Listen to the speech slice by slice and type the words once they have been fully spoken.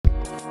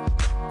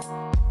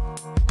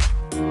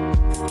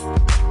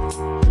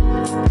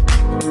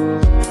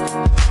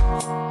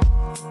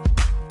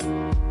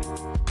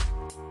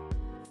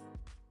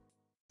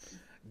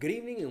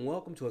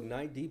to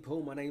Ignite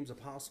Depot. My name is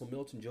Apostle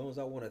Milton Jones.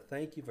 I want to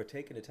thank you for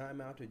taking the time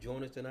out to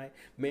join us tonight.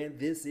 Man,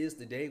 this is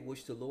the day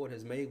which the Lord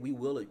has made. We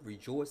will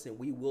rejoice and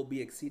we will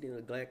be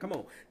exceedingly glad. Come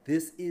on.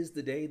 This is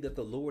the day that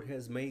the Lord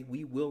has made.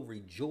 We will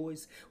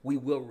rejoice. We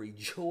will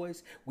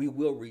rejoice. We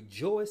will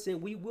rejoice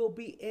and we will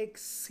be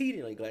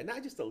exceedingly glad.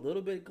 Not just a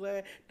little bit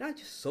glad, not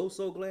just so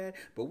glad,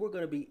 but we're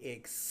going to be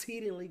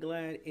exceedingly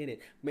glad in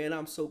it. Man,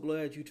 I'm so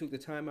glad you took the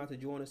time out to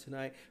join us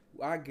tonight.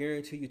 I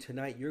guarantee you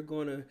tonight you're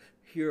going to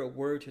hear a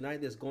word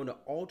tonight that's going to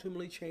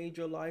ultimately change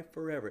your life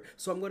forever.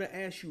 So I'm going to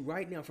ask you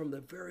right now from the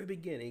very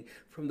beginning,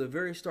 from the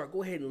very start,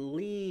 go ahead and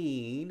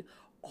lean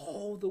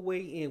all the way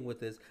in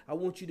with this. I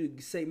want you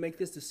to make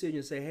this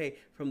decision, say, hey,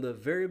 from the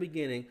very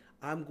beginning,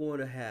 I'm going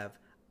to have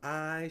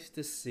eyes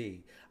to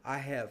see. I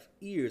have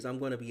ears. I'm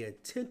going to be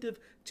attentive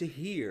to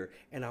hear.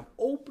 And I'm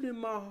opening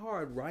my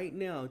heart right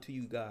now to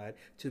you, God,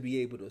 to be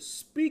able to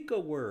speak a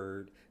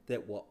word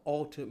that will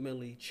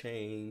ultimately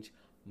change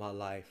my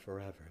life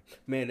forever.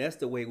 Man, that's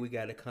the way we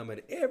got to come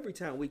in. Every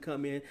time we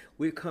come in,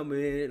 we're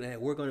coming in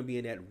and we're going to be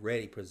in that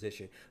ready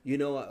position. You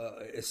know,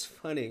 it's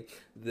funny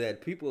that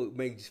people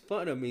make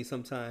fun of me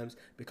sometimes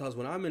because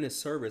when I'm in a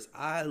service,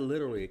 I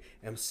literally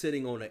am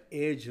sitting on the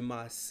edge of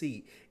my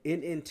seat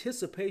in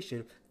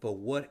anticipation for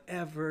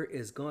whatever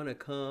is going to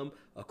come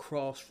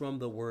across from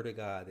the word of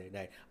God that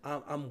night.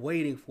 I'm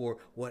waiting for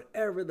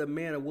whatever the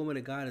man or woman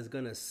of God is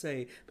going to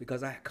say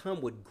because I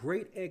come with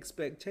great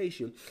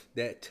expectation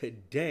that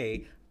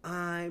today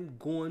I'm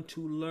going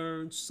to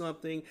learn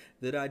something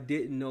that I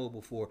didn't know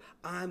before.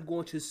 I'm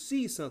going to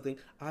see something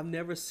I've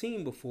never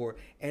seen before.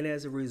 And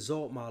as a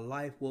result, my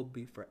life will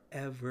be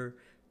forever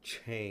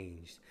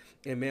changed.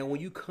 And man, when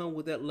you come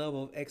with that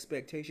level of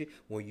expectation,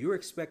 when you're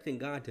expecting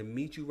God to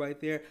meet you right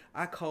there,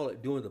 I call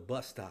it doing the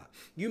bus stop.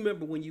 You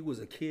remember when you was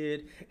a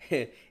kid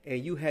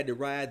and you had to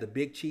ride the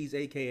big cheese,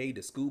 aka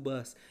the school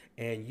bus,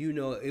 and you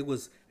know it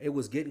was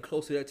getting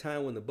close to that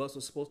time when the bus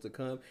was supposed to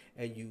come,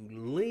 and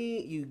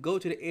you go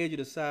to the edge of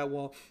the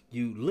sidewalk,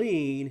 you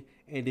lean,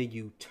 and then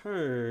you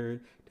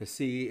turn to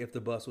see if the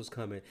bus was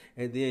coming.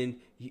 And then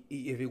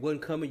if it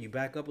wasn't coming, you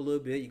back up a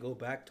little bit, you go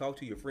back, talk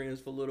to your friends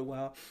for a little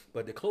while.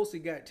 But the closer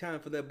you got time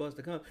for that bus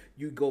to come,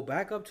 you go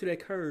back up to that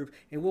curve,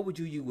 and what would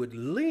you? You would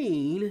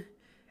lean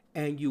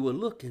and you will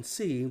look and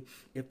see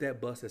if that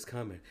bus is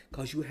coming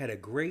because you had a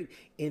great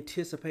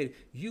anticipation.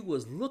 You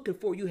was looking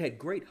for, you had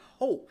great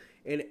hope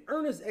and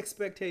earnest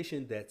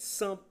expectation that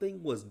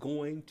something was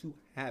going to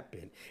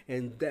happen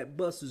and that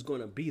bus is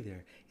going to be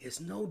there. It's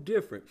no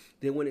different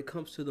than when it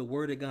comes to the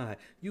word of God.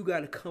 You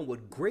got to come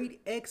with great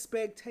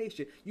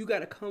expectation. You got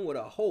to come with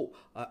a hope,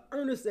 an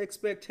earnest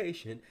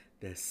expectation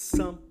that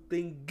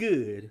something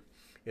good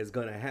is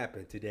going to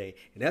happen today.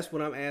 And that's what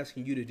I'm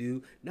asking you to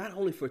do, not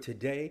only for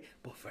today,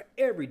 but for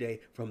every day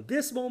from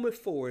this moment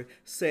forward.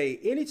 Say,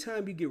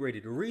 anytime you get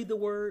ready to read the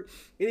word,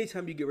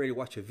 anytime you get ready to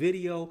watch a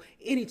video,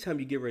 anytime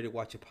you get ready to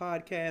watch a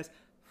podcast,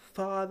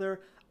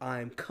 Father,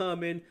 I'm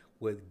coming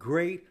with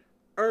great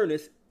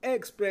earnest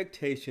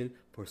expectation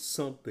for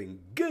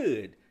something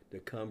good to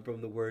come from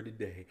the word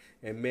today.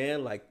 And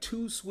man, like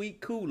too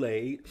sweet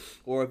Kool-Aid,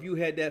 or if you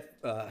had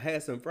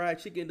had some fried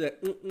chicken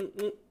that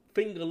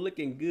finger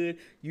looking good,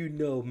 you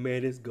know,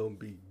 man, it's gonna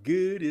be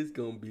good. It's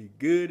gonna be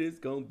good. It's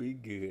gonna be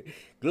good.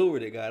 Glory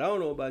to God. I don't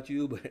know about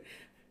you, but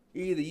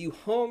either you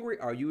hungry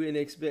or you in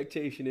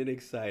expectation and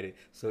excited.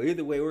 So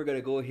either way, we're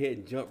gonna go ahead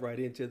and jump right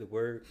into the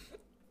word.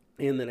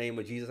 In the name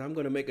of Jesus, I'm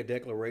going to make a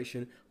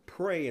declaration,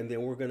 pray, and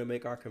then we're going to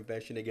make our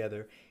confession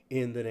together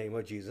in the name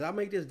of Jesus. I'll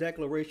make this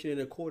declaration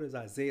in accordance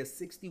with Isaiah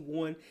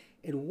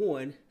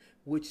 61:1,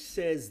 which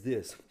says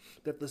this,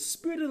 that the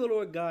Spirit of the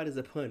Lord God is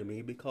upon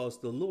me because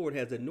the Lord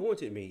has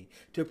anointed me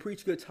to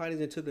preach good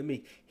tidings unto the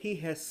meek. He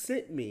has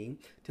sent me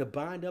to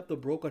bind up the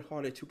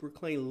brokenhearted, to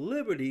proclaim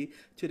liberty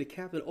to the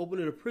captive,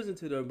 opening the prison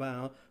to the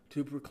bound,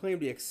 to proclaim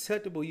the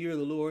acceptable year of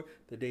the Lord,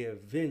 the day of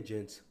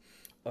vengeance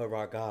of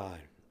our God,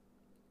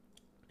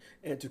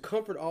 and to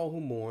comfort all who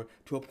mourn,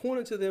 to appoint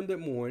unto them that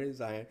mourn in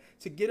Zion,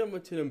 to get them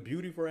unto them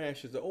beauty for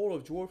ashes, the oil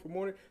of joy for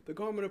mourning, the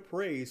garment of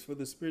praise for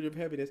the spirit of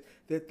heaviness,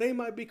 that they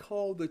might be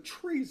called the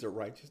trees of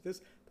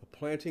righteousness, the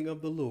planting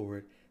of the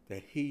Lord,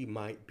 that he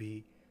might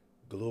be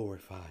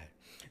glorified.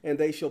 And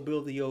they shall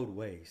build the old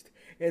waste,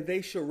 and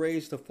they shall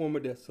raise the former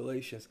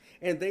desolations,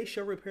 and they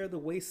shall repair the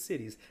waste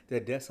cities, the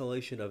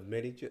desolation of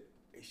many generations.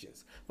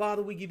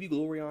 Father, we give you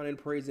glory, honor, and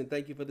praise, and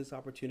thank you for this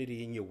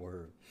opportunity in your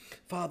word.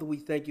 Father, we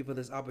thank you for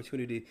this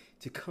opportunity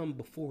to come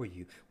before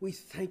you. We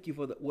thank you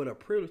for what a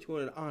privilege and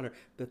an honor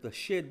that the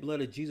shed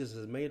blood of Jesus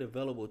has made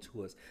available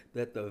to us,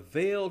 that the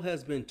veil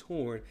has been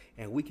torn,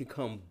 and we can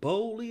come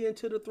boldly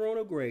into the throne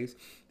of grace,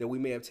 that we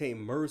may obtain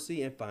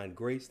mercy and find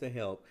grace to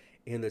help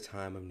in the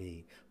time of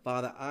need.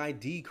 Father, I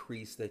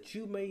decrease that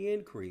you may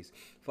increase.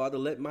 Father,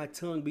 let my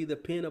tongue be the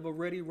pen of a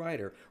ready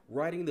writer,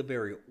 writing the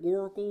very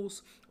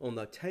oracles on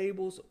the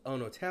tables, on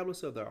the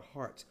tablets of their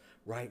hearts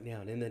right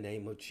now in the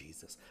name of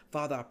Jesus.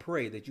 Father, I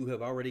pray that you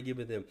have already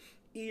given them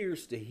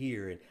ears to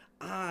hear and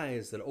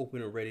eyes that are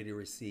open and ready to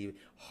receive,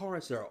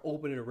 hearts that are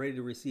open and ready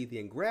to receive the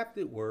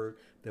engrafted word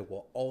that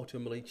will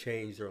ultimately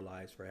change their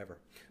lives forever.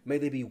 May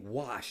they be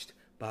washed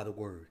by the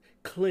word,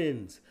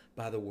 cleansed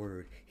by the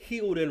word,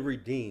 healed and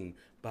redeemed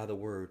by the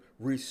word,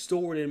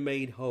 restored and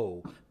made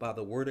whole by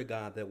the word of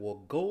God that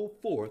will go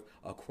forth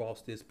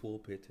across this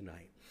pulpit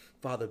tonight.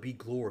 Father, be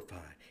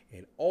glorified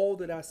in all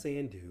that I say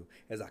and do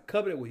as I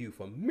covenant with you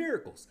for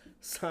miracles,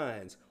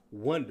 signs,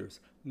 wonders,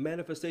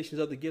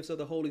 manifestations of the gifts of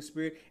the Holy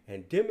Spirit,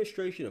 and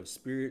demonstration of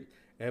spirit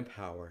and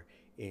power.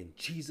 In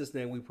Jesus'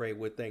 name we pray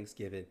with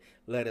thanksgiving.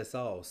 Let us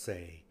all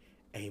say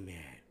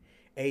amen.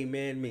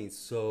 Amen means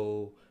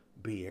so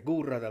be it.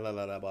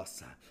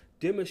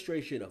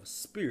 Demonstration of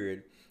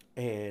spirit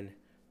and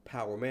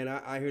power. Man,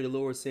 I hear the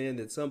Lord saying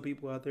that some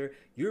people out there,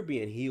 you're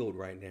being healed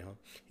right now.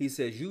 He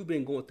says you've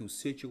been going through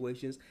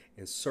situations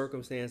and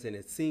circumstances, and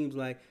it seems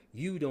like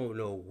you don't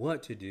know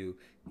what to do.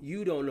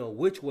 You don't know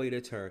which way to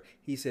turn.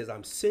 He says,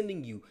 I'm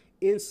sending you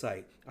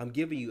insight. I'm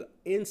giving you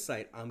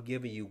insight. I'm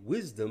giving you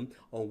wisdom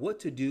on what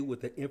to do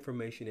with the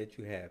information that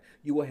you have.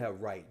 You will have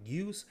right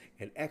use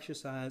and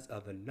exercise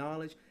of the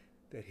knowledge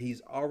that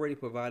he's already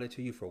provided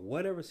to you for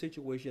whatever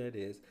situation it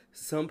is.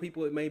 Some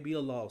people, it may be a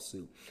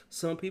lawsuit.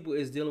 Some people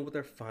is dealing with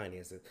their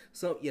finances.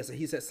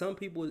 He said some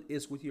people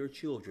is with your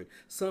children.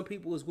 Some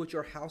people is with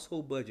your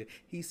household budget.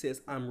 He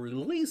says, I'm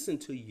releasing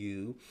to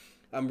you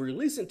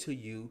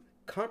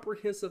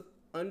comprehensive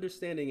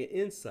understanding and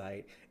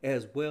insight,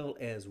 as well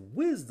as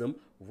wisdom,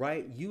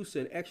 right use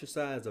and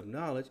exercise of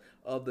knowledge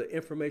of the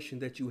information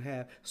that you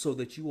have, so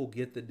that you will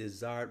get the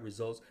desired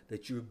results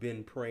that you've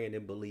been praying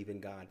and believing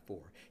God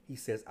for. He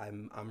says,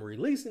 I'm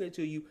releasing it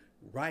to you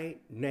right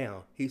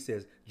now. He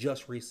says,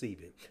 just receive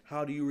it.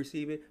 How do you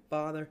receive it?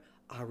 Father,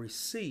 I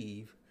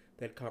receive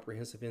that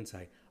comprehensive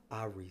insight.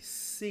 I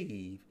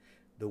receive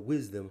the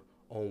wisdom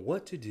on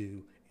what to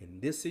do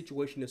in this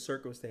situation and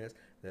circumstance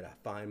that I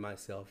find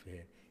myself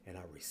in. And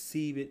I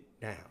receive it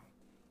now.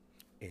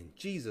 In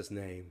Jesus'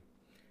 name,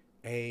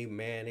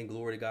 amen and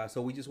glory to God.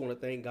 So we just want to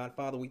thank God.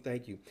 Father, we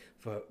thank you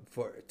for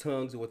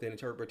tongues with an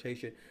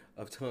interpretation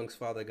of tongues,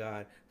 Father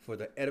God, for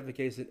the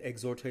edification,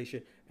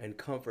 exhortation, and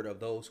comfort of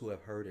those who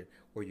have heard it.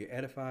 Were you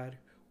edified?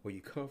 Were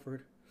you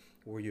comforted?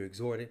 Were you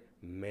exhorted?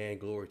 Man,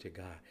 glory to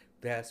God.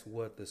 That's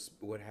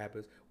what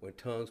happens when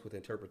tongues with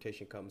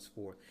interpretation comes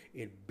forth.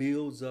 It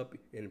builds up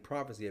in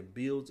prophecy. It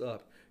builds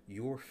up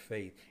your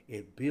faith.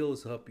 It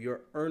builds up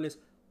your earnest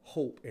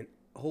hope, and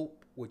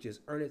hope which is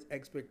earnest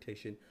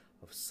expectation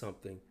of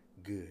something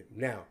good.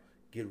 Now,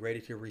 get ready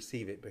to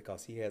receive it,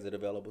 because he has it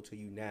available to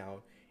you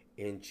now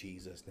in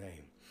Jesus'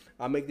 name.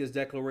 I'll make this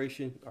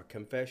declaration or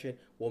confession.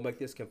 We'll make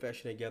this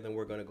confession together, and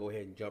we're going to go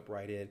ahead and jump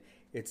right in.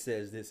 It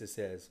says this. It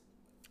says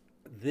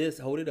this.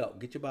 Hold it up.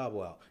 Get your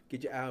Bible out.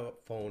 Get your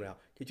iPhone out.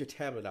 Get your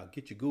tablet out.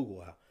 Get your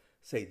Google out.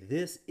 Say,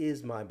 this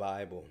is my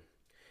Bible.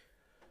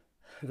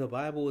 The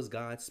Bible is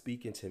God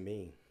speaking to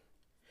me.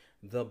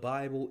 The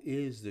Bible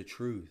is the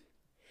truth.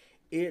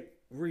 It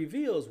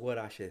reveals what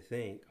I should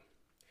think.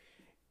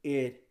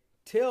 It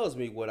tells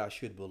me what I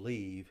should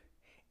believe.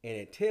 And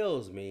it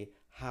tells me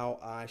how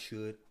I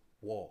should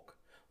walk.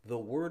 The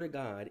Word of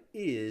God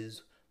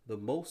is the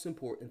most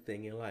important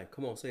thing in life.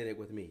 Come on, say that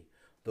with me.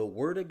 The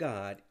Word of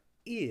God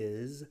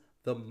is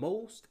the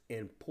most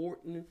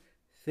important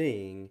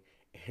thing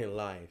in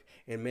life.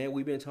 And man,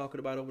 we've been talking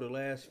about over the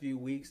last few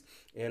weeks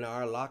in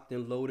our Locked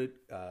and Loaded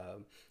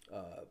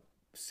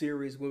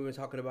series. We've been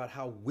talking about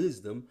how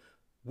wisdom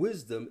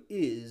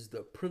is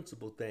the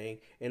principal thing,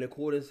 in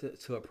accordance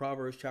to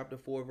Proverbs chapter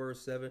 4 verse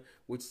 7,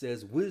 which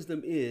says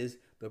wisdom is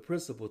the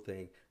principal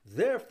thing.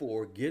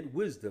 Therefore get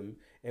wisdom,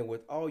 and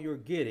with all you're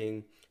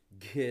getting,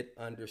 get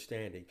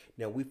understanding.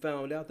 Now, we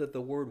found out that the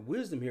word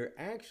wisdom here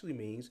actually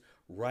means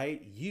right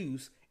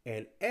use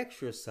and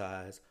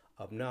exercise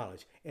of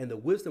knowledge. And the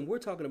wisdom we're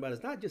talking about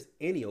is not just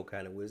any old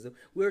kind of wisdom.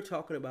 We're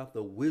talking about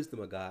the wisdom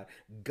of God,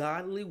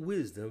 godly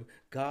wisdom,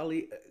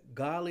 godly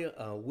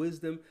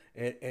wisdom,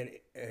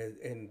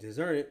 and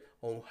discernment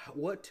on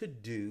what to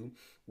do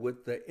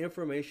with the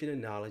information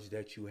and knowledge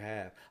that you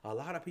have. A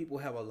lot of people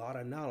have a lot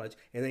of knowledge,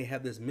 and they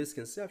have this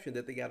misconception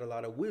that they got a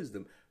lot of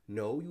wisdom.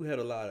 No, you had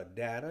a lot of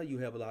data, you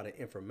have a lot of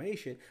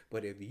information,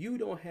 but if you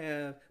don't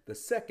have the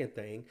second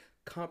thing,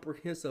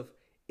 comprehensive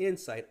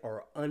insight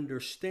or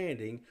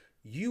understanding,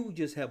 you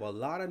just have a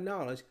lot of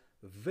knowledge,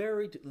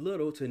 very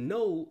little to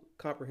no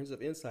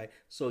comprehensive insight.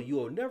 So you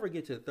will never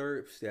get to the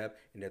third step.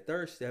 And the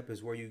third step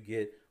is where you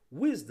get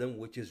wisdom,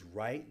 which is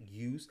right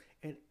use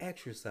and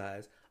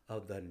exercise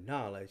of the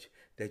knowledge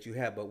that you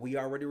have. But we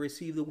already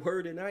received the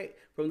word tonight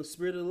from the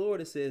Spirit of the Lord.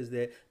 It says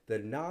that the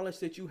knowledge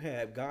that you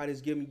have, God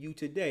is giving you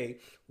today,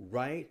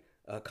 right?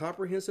 A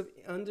comprehensive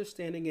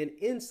understanding and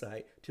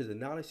insight to the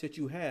knowledge that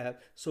you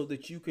have, so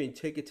that you can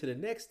take it to the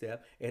next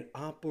step and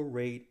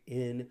operate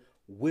in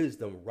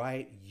wisdom,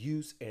 right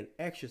use and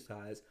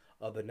exercise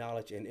of the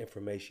knowledge and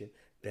information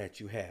that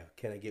you have.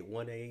 Can I get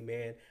one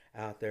amen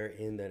out there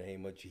in the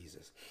name of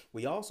Jesus?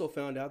 We also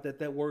found out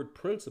that word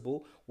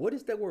principle, what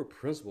does that word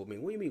principle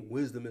mean? What do you mean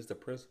wisdom is the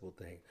principal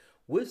thing?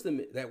 Wisdom,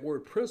 that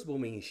word principle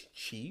means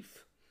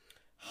chief,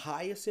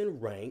 highest in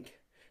rank,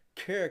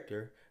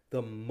 character,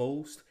 the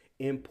most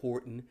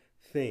important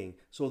thing.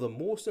 So the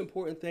most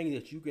important thing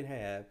that you can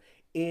have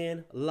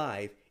in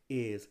life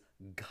is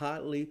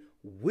godly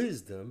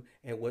wisdom,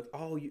 and with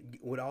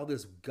all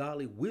this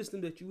godly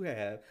wisdom that you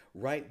have,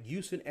 right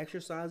use and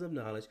exercise of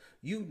knowledge,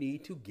 you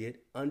need to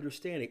get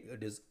understanding.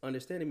 This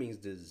understanding means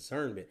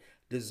discernment,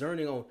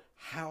 discerning on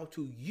how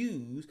to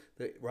use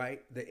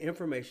the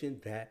information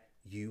that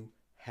you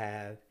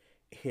have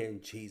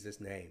in Jesus'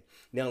 name.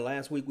 Now,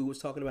 last week we was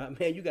talking about,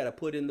 man, you got to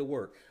put in the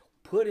work.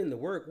 Put in the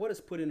work. What is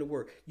put in the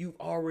work? You've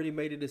already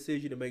made a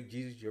decision to make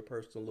Jesus your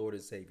personal Lord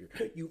and Savior.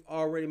 You've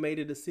already made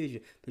a decision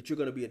that you're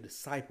going to be a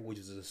disciple, which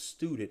is a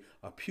student,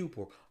 a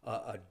pupil,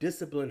 a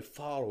disciplined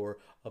follower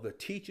of the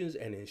teachings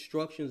and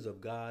instructions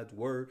of God's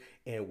word.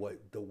 And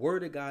what the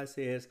word of God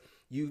says,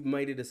 you've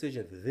made a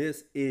decision.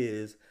 This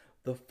is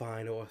the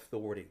final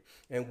authority.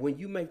 And when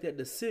you make that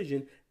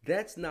decision,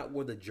 that's not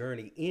where the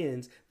journey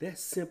ends.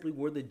 That's simply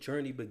where the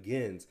journey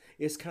begins.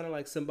 It's kind of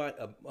like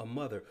a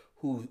mother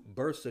who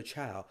births a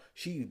child.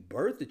 She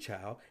birthed the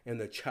child, and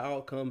the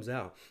child comes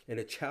out, and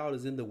the child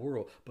is in the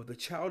world. But the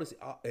child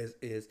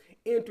is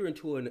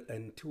entering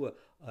into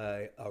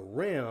a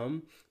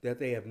realm that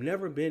they have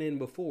never been in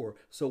before.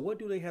 So what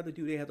do they have to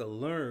do? They have to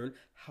learn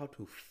how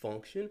to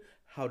function,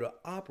 how to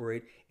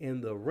operate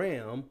in the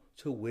realm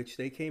to which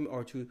they came,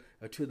 or to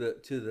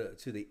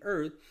the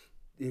earth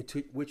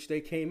into which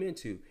they came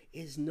into.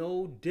 Is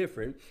no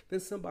different than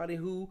somebody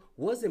who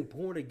wasn't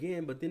born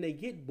again, but then they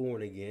get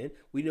born again.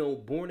 We know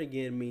born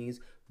again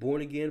means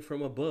born again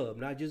from above,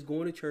 not just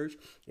going to church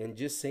and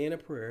just saying a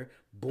prayer.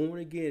 Born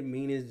again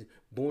means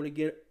born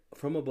again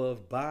from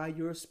above by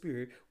your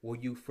spirit, where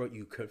you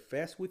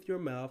confess with your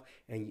mouth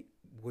and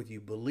where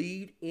you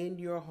believe in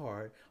your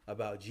heart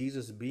about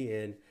Jesus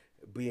being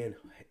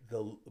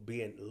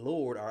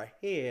Lord, our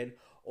head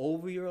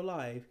over your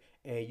life,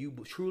 and you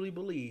truly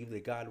believe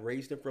that God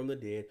raised him from the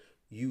dead,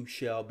 you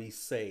shall be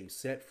saved,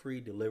 set free,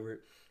 delivered,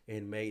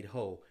 and made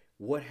whole.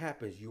 What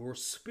happens? Your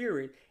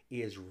spirit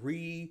is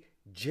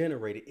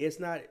regenerated. It's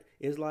not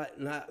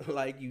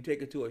like you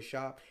take it to a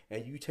shop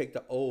and you take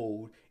the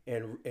old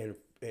and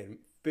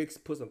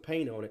put some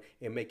paint on it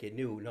and make it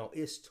new. No,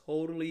 it's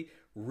totally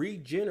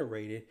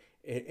regenerated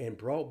and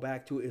brought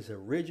back to its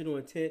original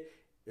intent,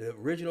 the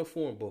original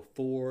form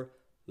before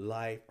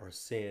life or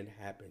sin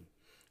happened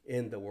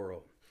in the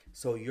world.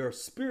 So your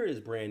spirit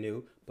is brand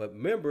new, but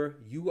remember,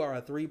 you are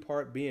a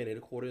three-part being, and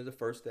according to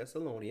 1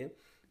 Thessalonians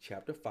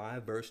chapter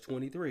 5, verse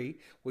 23,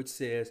 which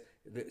says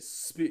that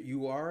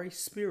you are a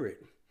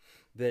spirit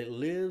that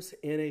lives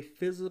in a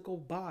physical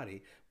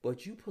body,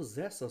 but you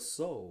possess a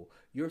soul.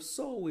 Your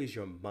soul is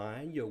your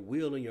mind, your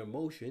will, and your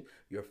emotion,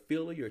 your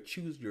feeler, your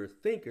chooser, your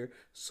thinker.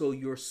 So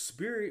your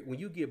spirit, when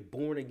you get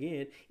born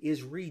again,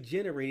 is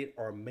regenerated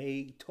or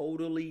made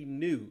totally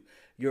new.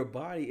 Your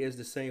body is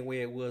the same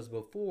way it was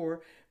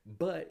before,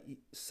 but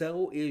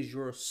so is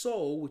your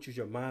soul, which is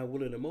your mind,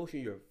 will, and emotion,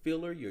 your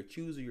feeler, your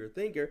chooser, your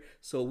thinker.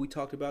 So we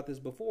talked about this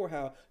before,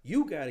 how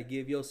you got to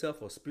give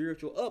yourself a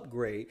spiritual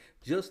upgrade.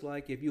 Just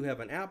like if you have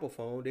an Apple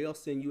phone, they'll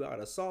send you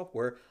out a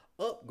software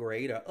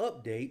upgrade or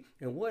update.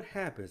 And what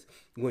happens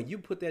when you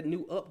put that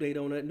new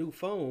update on that new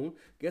phone?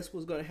 Guess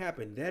what's going to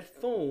happen? That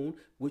phone,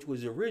 which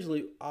was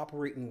originally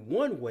operating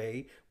one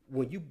way,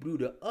 when you do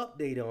the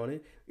update on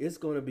it, it's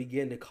going to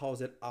begin to cause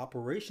that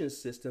operation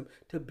system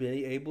to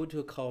be able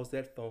to cause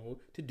that phone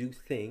to do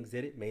things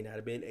that it may not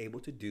have been able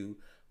to do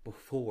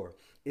before.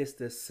 It's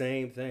the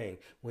same thing.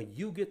 When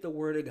you get the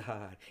word of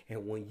God,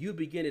 and when you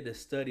begin to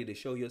study to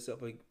show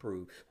yourself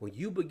approved, when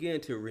you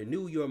begin to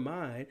renew your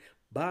mind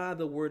by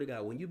the word of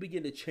God, when you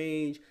begin to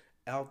change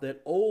out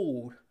that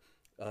old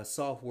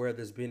software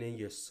that's been in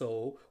your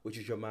soul, which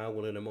is your mind,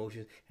 will, and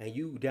emotions, and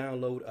you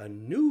download a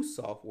new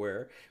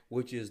software,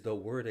 which is the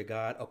word of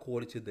God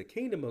according to the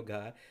kingdom of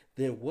God,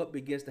 then what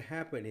begins to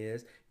happen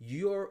is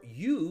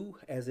you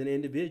as an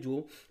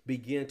individual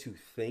begin to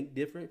think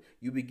different,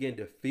 you begin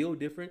to feel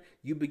different,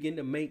 you begin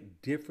to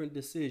make different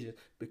decisions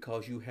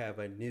because you have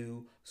a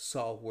new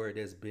software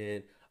that's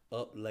been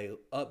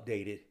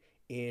updated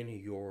in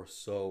your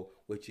soul,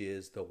 which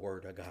is the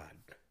word of God.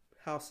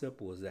 How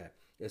simple is that?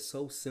 It's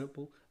so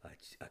simple,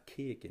 a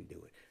kid can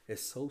do it.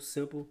 It's so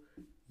simple,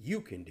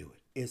 you can do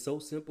it. It's so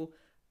simple,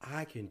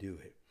 I can do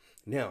it.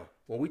 Now,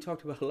 when we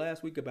talked about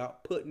last week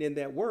about putting in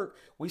that work,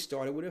 we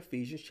started with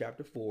Ephesians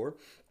chapter 4,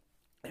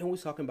 and we're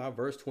talking about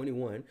verse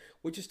 21,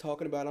 which is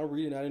talking about, I'm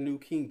reading out a New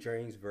King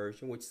James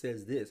Version, which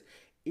says this: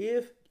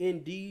 if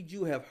indeed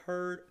you have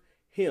heard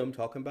him,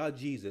 talking about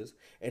Jesus,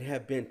 and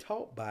have been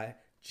taught by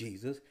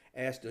Jesus,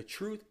 as the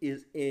truth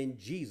is in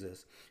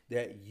Jesus,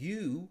 that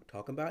you,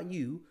 talking about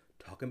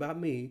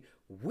me,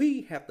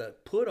 we have to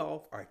put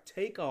off or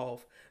take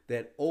off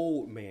that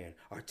old man,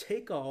 or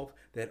take off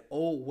that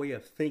old way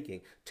of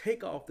thinking,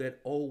 take off that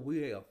old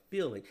way of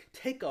feeling,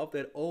 take off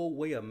that old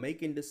way of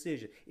making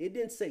decisions. It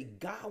didn't say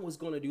God was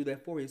going to do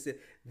that for you. It said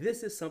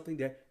this is something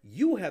that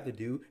you have to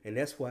do, and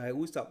that's why I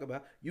was talking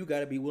about you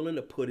got to be willing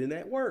to put in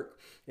that work.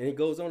 And it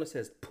goes on and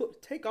says,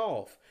 take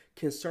off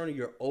concerning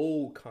your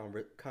old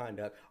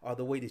conduct, or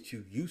the way that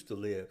you used to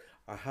live,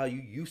 or how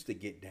you used to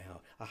get down,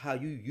 or how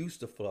you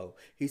used to flow.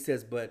 He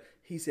says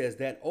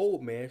that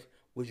old man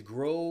which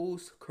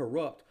grows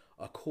corrupt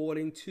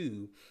according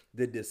to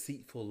the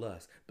deceitful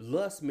lust.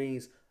 Lust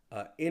means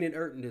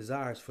inordinate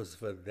desires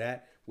for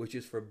that which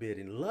is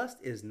forbidden. Lust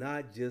is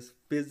not just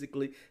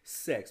physically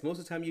sex. Most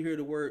of the time you hear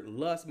the word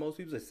lust, most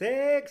people say,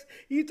 sex?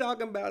 You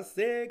talking about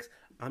sex?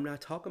 I'm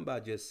not talking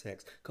about just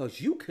sex, because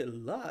you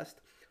can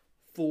lust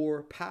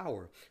for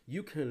power.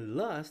 You can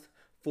lust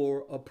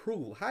for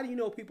approval. How do you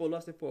know people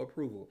lusting for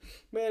approval?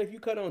 Man, if you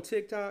cut on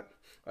TikTok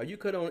or you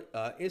cut on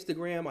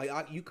Instagram,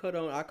 or you cut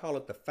on, I call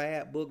it the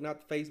fad book,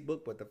 not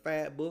Facebook, but the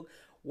fad book.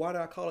 Why do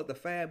I call it the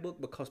fad book?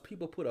 Because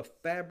people put a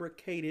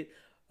fabricated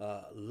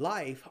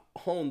life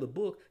on the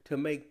book to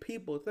make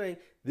people think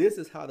this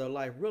is how their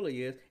life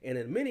really is. And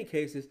in many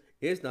cases,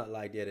 it's not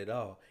like that at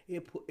all.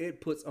 It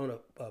puts on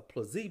a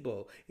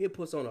placebo. It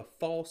puts on a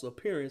false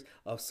appearance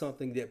of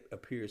something that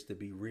appears to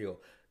be real.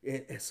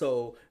 And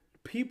so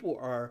people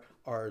are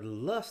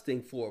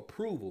lusting for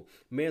approval.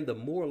 Man, the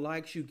more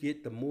likes you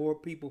get, the more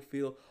people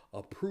feel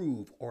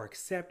approved or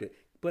accepted.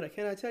 But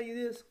can I tell you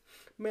this?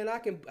 Man, I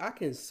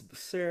can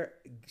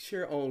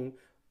share on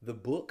the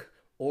book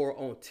or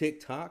on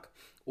TikTok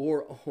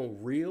or on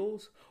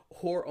Reels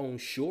or on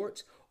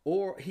Shorts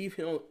or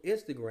even on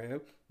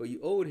Instagram for you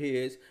old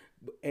heads,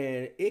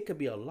 and it could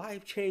be a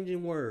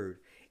life-changing word.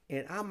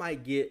 And I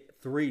might get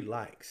 3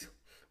 likes,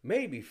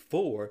 maybe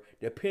 4,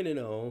 depending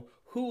on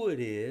who it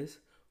is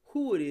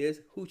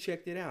who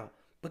checked it out.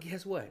 But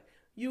guess what?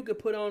 You could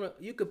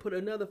put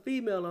another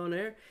female on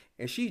there,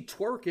 and she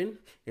twerking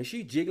and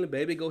she jiggling,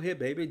 baby, go ahead,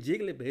 baby,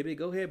 jiggling, baby,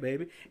 go ahead,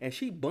 baby, and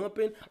she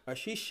bumping or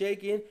she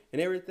shaking and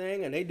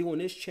everything, and they doing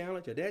this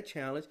challenge or that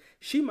challenge.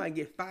 She might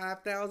get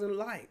 5,000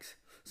 likes.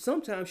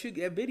 Sometimes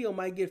that video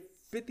might get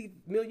 50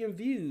 million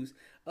views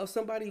of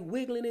somebody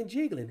wiggling and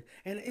jiggling.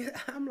 And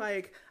I'm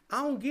like,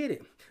 I don't get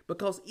it.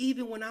 Because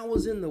even when I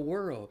was in the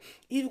world,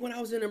 even when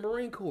I was in the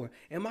Marine Corps,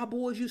 and my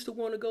boys used to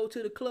want to go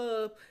to the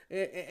club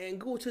and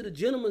go to the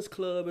gentleman's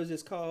club, as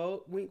it's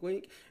called, wink,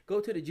 wink, go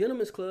to the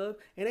gentleman's club,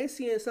 and they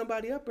seeing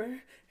somebody up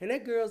there, and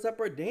that girl's up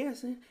there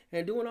dancing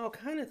and doing all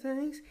kind of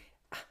things.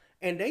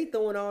 And they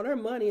throwing all their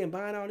money and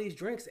buying all these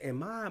drinks. And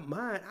my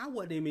mind, I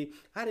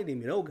didn't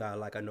even know God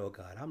like I know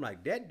God. I'm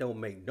like, that don't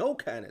make no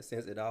kind of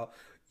sense at all.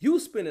 You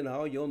spending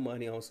all your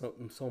money on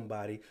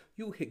somebody,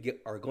 you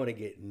are going to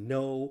get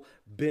no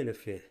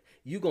benefit.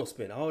 You going to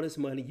spend all this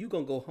money. You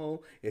going to go home.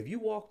 If you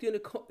walked in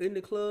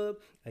the club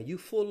and you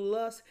full of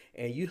lust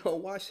and you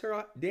don't watch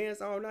her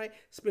dance all night,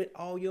 spend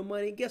all your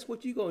money, guess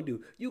what you going to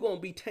do? You going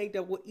to be tanked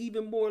up with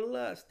even more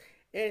lust.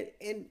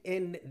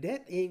 And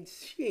that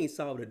she ain't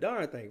solved a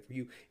darn thing for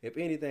you. If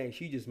anything,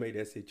 she just made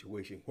that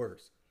situation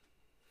worse.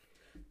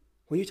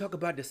 When you talk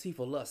about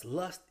deceitful lust,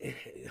 the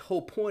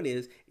whole point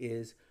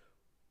is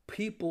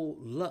people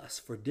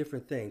lust for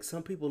different things.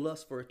 Some people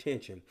lust for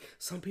attention.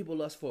 Some people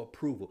lust for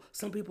approval.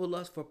 Some people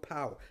lust for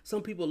power.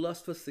 Some people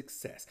lust for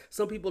success.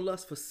 Some people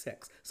lust for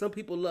sex. Some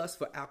people lust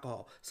for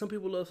alcohol. Some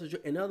people lust for,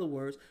 in other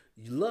words,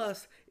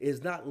 lust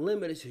is not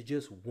limited to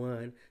just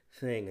one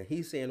thing. And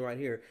he's saying right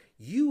here,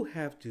 you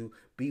have to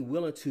be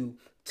willing to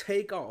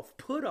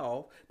put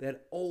off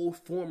that old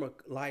form of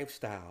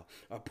lifestyle,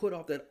 or put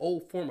off that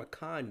old form of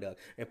conduct,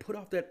 and put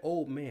off that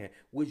old man,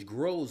 which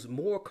grows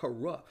more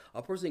corrupt.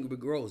 A person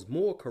grows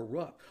more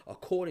corrupt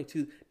according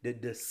to the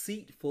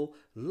deceitful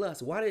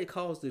lust. Why did it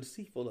cause the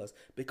deceitful lust?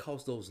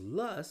 Because those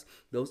lusts,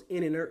 those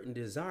inordinate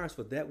desires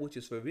for that which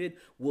is forbidden,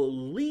 will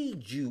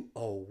lead you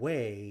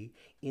away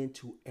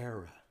into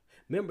error.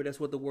 Remember, that's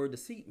what the word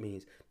deceit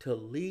means, to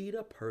lead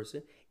a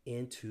person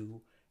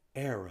into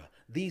error.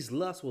 These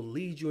lusts will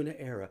lead you into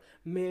error.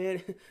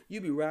 Man,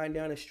 you be riding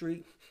down the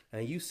street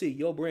and you see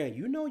your brand,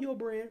 you know your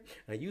brand,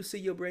 and you see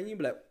your brand, you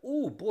be like,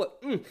 oh boy,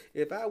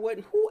 if I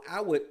wasn't who, I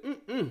would,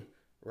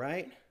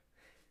 right?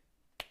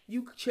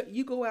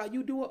 You go out,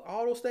 you do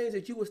all those things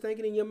that you was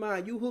thinking in your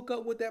mind. You hook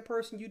up with that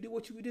person, you do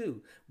what you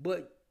do,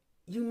 but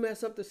you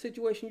mess up the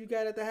situation you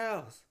got at the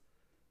house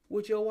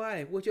with your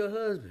wife, with your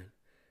husband.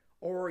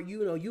 Or,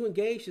 you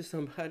engage to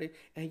somebody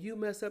and you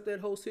mess up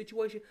that whole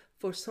situation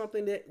for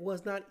something that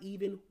was not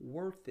even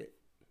worth it.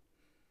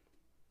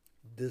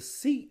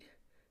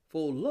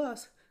 Deceitful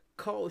lust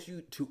calls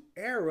you to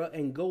error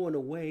and going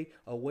away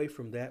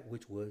from that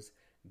which was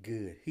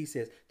good. He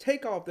says,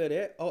 take off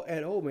that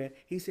old man.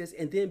 He says,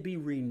 and then be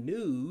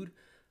renewed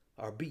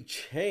or be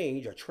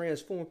changed or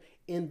transformed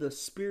in the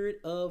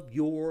spirit of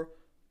your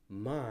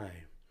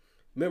mind.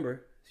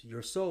 Remember,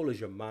 your soul is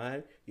your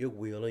mind, your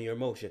will, and your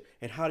emotion.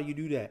 And how do you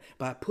do that?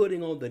 By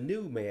putting on the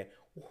new man.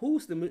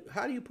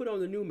 How do you put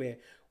on the new man?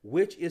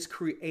 Which is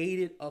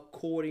created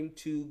according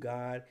to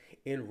God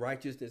in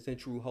righteousness and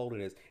true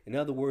holiness. In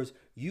other words,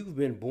 you've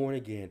been born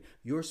again.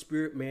 Your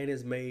spirit man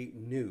is made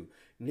new.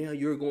 Now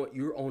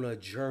you're on a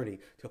journey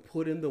to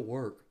put in the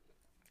work.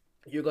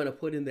 You're going to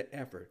put in the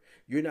effort.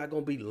 You're not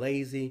going to be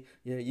lazy.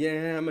 I'm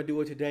going to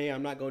do it today.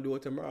 I'm not going to do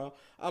it tomorrow.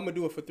 I'm going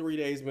to do it for 3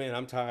 days, man.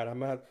 I'm tired.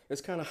 I'm out.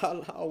 It's kind of,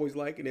 I always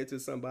liken it to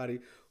somebody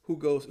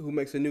who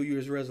makes a New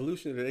Year's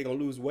resolution that they're going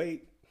to lose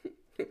weight.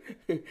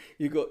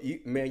 You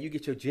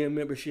get your gym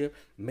membership.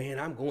 Man,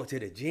 I'm going to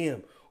the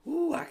gym.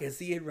 ooh, I can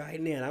see it right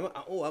now.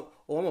 And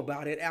I'm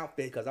about that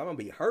outfit because I'm gonna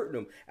be hurting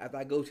them after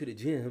I go to the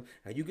gym.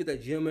 And you get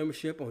that gym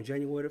membership on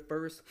January the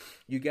 1st.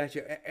 You got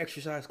your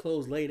exercise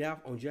clothes laid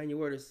out on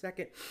January the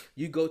 2nd.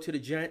 You go to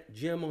the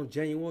gym on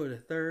January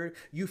the 3rd.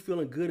 You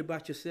feeling good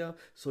about yourself,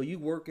 so you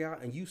work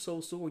out and you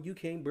so sore you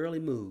can't barely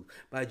move.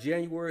 By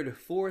January the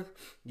 4th,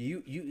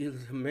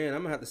 man,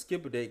 I'm gonna have to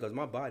skip a day because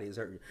my body is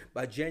hurting.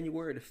 By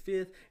January the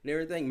 5th and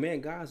everything,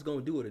 man, God's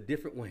gonna do it a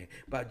different way.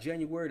 By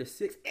January the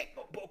 6th,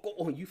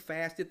 you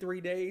fasted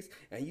 3 days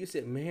and you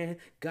said, man,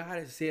 God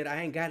has said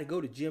I ain't got to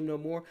go to the gym no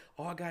more.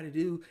 All I got to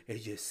do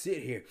is just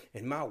sit here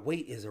and my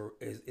weight is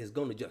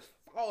going to just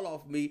fall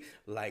off me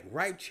like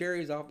ripe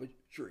cherries off a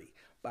tree.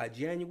 By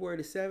January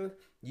the 7th,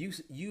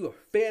 you are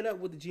fed up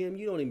with the gym.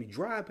 You don't even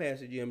drive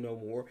past the gym no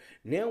more.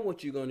 Now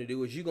what you're going to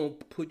do is you're going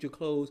to put your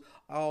clothes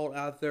all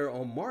out there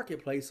on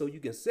Marketplace so you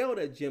can sell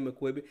that gym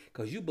equipment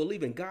because you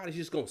believe in God is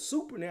just going to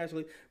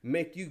supernaturally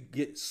make you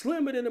get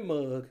slimmer than a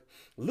mug,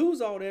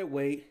 lose all that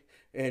weight,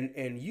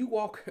 and you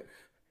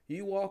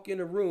walk in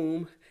a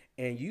room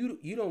and you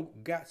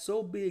don't got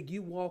so big.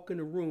 You walk in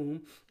the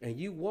room and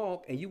you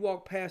walk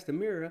past the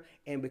mirror,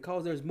 and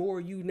because there's more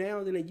of you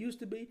now than it used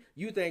to be,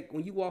 you think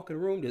when you walk in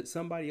the room that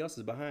somebody else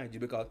is behind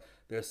you because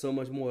there's so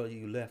much more of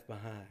you left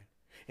behind.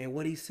 And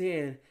what he's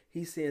saying,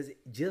 he says,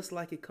 just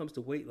like it comes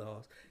to weight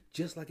loss,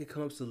 just like it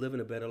comes to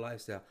living a better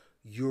lifestyle,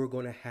 you're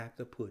going to have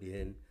to put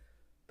in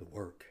the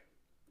work.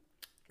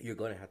 You're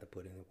going to have to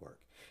put in the work.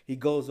 He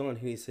goes on and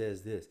he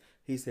says this.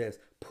 He says,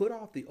 put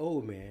off the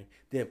old man,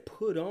 then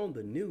put on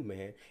the new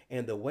man.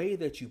 And the way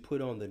that you put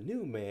on the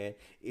new man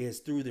is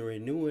through the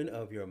renewing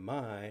of your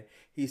mind.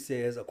 He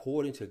says,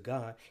 according to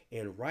God,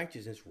 in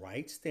righteousness,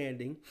 right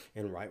standing,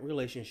 and right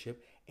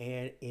relationship,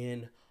 and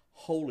in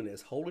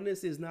holiness.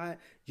 Holiness is not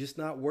just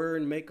not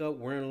wearing makeup,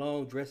 wearing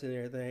long dress and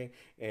everything,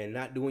 and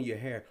not doing your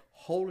hair.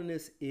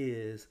 Holiness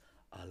is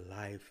a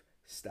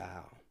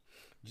lifestyle.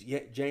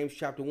 James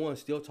chapter 1,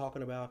 still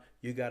talking about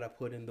you got to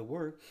put in the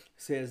work,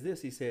 says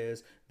this. He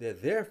says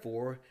that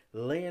therefore,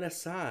 laying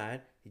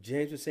aside,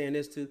 James was saying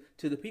this to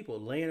the people,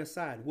 laying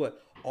aside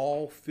what?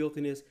 All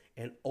filthiness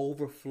and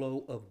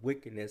overflow of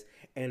wickedness,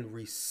 and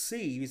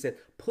receive. He said,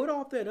 put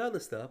off that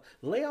other stuff,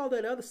 lay all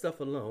that other stuff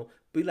alone.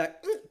 Be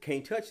like,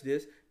 can't touch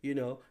this.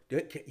 You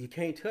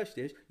can't touch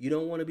this. You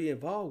don't want to be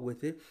involved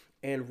with it.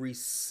 And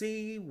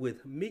receive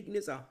with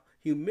meekness,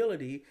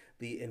 humility,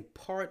 the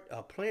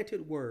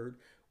planted word,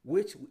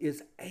 which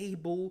is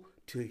able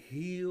to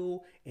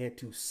heal and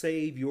to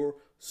save your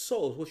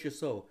souls. What's your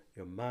soul?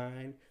 Your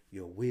mind,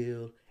 your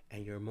will,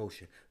 and your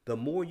emotion. The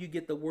more you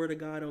get the word of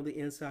God on the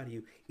inside of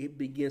you, it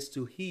begins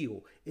to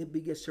heal. It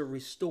begins to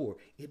restore.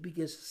 It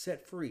begins to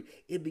set free.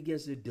 It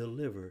begins to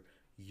deliver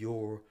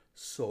your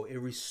soul. It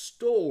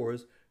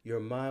restores your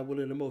mind, will,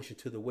 and emotion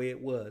to the way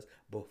it was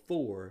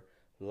before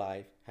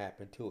life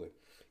happened to it.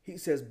 He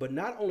says, but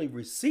not only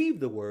receive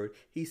the word,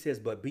 he says,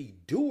 but be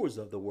doers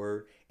of the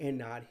word and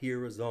not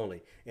hearers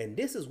only. And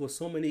this is what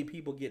so many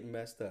people get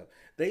messed up.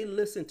 They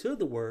listen to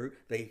the word,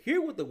 they hear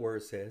what the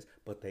word says,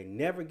 but they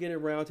never get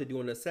around to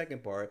doing the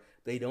second part.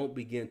 They don't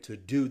begin to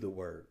do the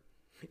word.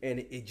 And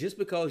it just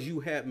because you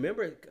have,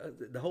 remember,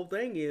 the whole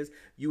thing is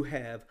you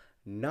have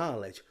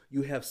knowledge,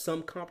 you have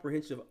some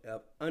comprehension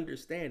of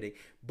understanding,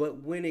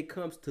 but when it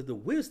comes to the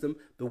wisdom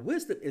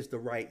is the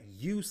right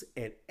use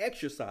and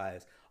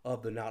exercise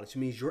of the knowledge. It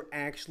means you're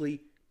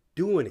actually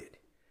doing it.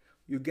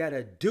 You got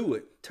to do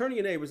it. Turn to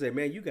your neighbor and say,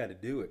 man, you got to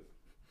do it.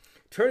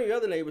 Turn to your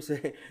other neighbor and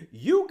say,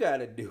 you got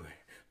to do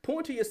it.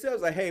 Point to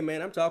yourself, like, hey,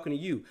 man, I'm talking to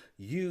you.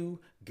 You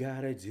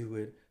got to do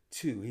it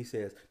too. He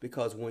says,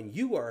 because when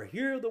you are a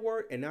hearer of the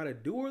word and not a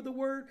doer of the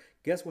word,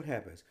 guess what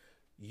happens?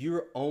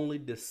 You're only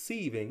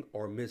deceiving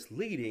or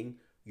misleading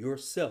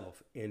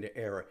yourself into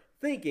error,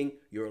 thinking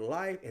your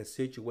life and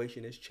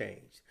situation has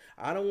changed.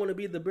 I don't want to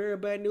be the bearer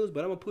of bad news,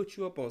 but I'm going to put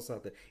you up on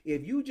something.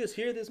 If you just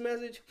hear this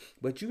message,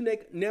 but you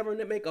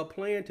never make a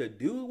plan to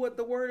do what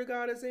the word of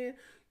God is saying,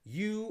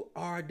 you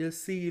are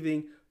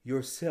deceiving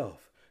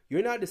yourself.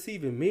 You're not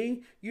deceiving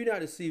me. You're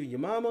not deceiving your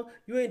mama.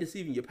 You ain't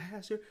deceiving your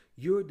pastor.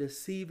 You're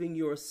deceiving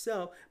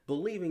yourself,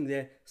 believing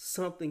that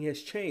something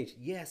has changed.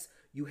 Yes,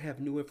 you have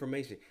new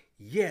information.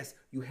 Yes,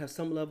 you have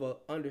some level of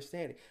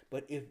understanding.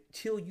 But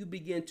until you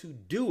begin to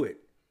do it,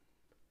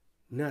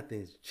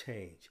 nothing's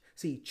changed.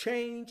 See,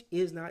 change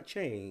is not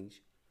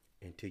change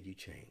until you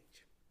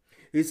change.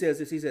 He says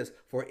this, he says,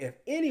 for if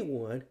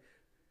anyone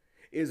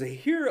is a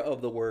hearer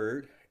of the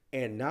word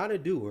and not a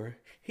doer,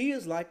 he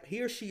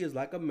or she is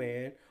like a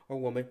man or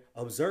woman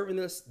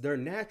observing their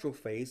natural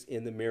face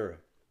in the mirror.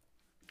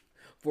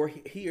 For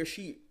he or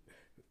she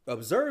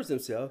observes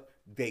himself,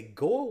 they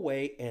go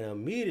away and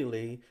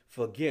immediately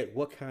forget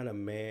what kind of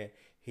man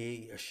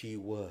he or she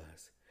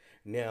was.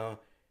 Now,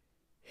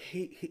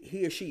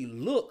 he or she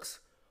looks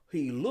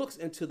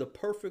into the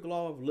perfect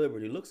law of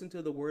liberty, looks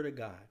into the word of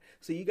God.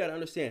 So you got to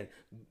understand,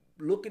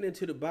 looking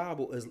into the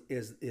Bible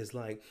is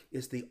like,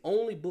 it's the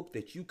only book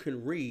that you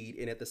can read,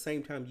 and at the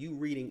same time you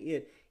reading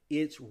it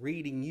it's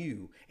reading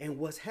you. And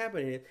what's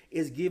happening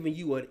is giving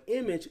you an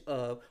image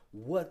of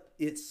what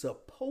it's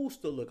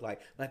supposed to look like.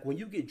 Like when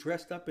you get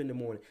dressed up in the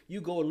morning, you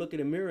go and look in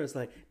the mirror and it's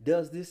like,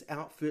 does this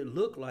outfit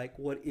look like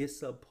what it's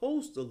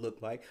supposed to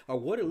look like, or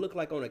what it looked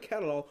like on a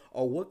catalog,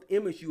 or what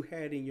image you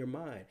had in your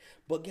mind?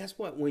 But guess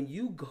what? When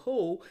you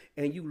go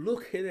and you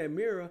look in that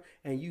mirror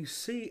and you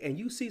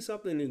see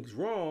something is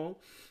wrong,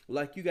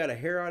 like you got a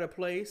hair out of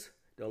place.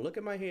 Don't look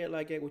at my head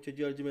like that with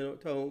your judgmental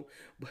tone.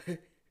 But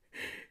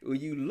when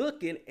you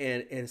looking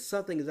and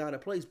something is out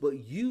of place,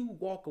 but you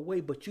walk away,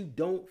 but you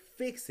don't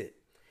fix it.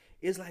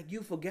 It's like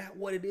you forgot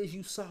what it is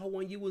you saw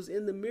when you was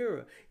in the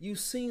mirror. You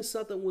seen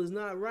something was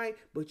not right,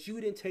 but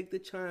you didn't take the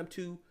time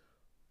to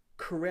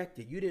correct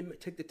it. You didn't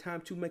take the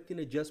time to make an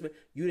adjustment.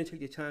 You didn't take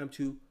the time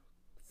to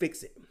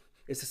fix it.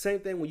 It's the same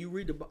thing when you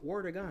read the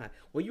Word of God.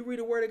 When you read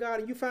the Word of God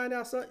and you find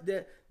out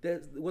something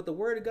that what the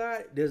Word of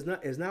God is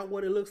not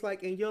what it looks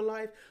like in your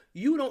life,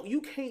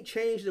 you can't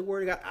change the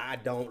Word of God. I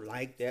don't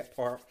like that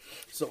part,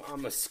 so I'm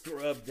gonna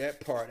scrub that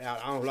part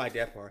out. I don't like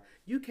that part.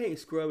 You can't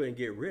scrub it and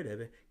get rid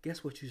of it.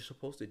 Guess what you're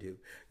supposed to do?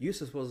 You're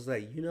supposed to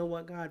say, you know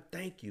what, God,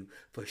 thank you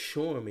for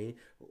showing me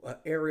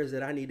areas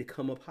that I need to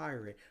come up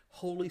higher in.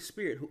 Holy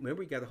Spirit,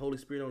 remember you got the Holy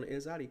Spirit on the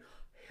inside of you.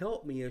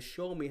 Help me and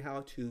show me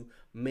how to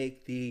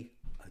make the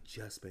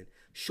adjustment.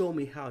 Show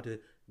me how to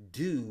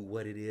do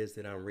what it is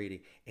that I'm reading,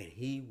 and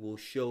He will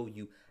show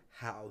you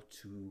how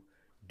to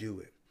do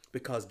it.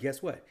 Because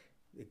guess what?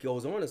 It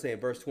goes on to say in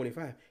verse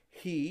 25,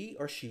 he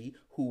or she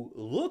who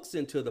looks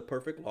into the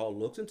perfect law,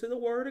 looks into the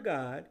Word of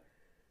God,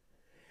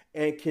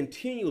 and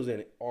continues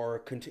in it,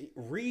 or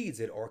reads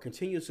it, or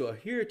continues to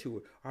adhere to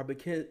it, or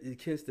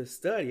begins to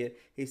study it,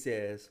 he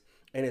says,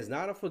 and is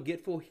not a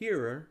forgetful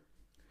hearer,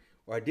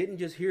 or didn't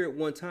just hear it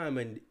one time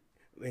and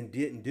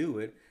didn't do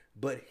it,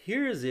 but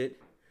hears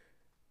it,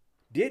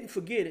 didn't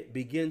forget it,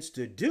 begins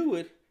to do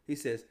it, he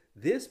says,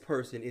 this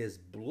person is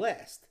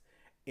blessed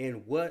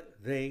in what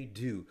they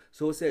do.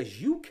 So it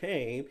says you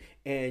came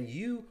and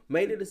you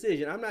made a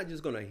decision. I'm not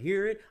just going to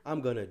hear it.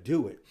 I'm going to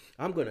do it.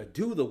 I'm going to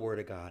do the Word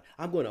of God.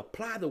 I'm going to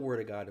apply the Word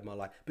of God to my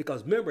life.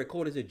 Because remember,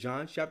 according to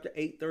John chapter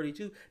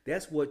 8:32,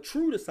 that's what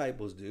true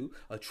disciples do.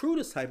 A true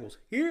disciple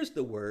hears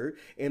the Word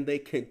and they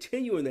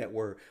continue in that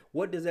Word.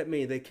 What does that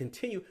mean? They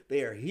continue.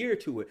 They adhere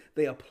to it.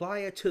 They apply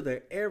it to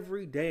their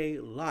everyday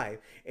life.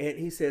 And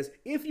he says,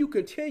 if you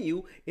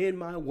continue in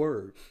my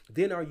Word,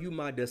 then are you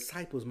my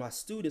disciples, my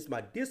students,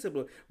 my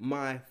discipline,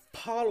 my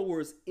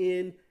followers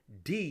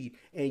indeed,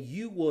 and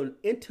you will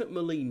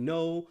intimately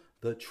know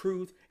the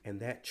truth, and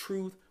that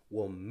truth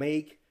will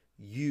make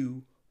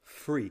you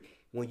free.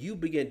 When you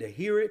begin to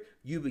hear it,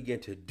 you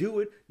begin to do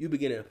it, you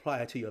begin to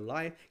apply it to your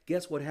life,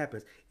 guess what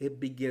happens? It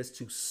begins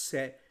to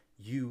set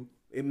you,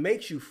 it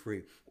makes you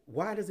free.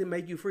 Why does it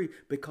make you free?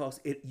 Because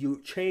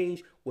you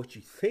change what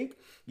you think,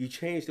 you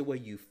change the way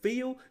you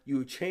feel,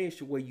 you change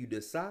the way you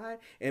decide,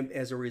 and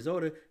as a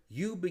result of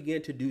you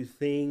begin to do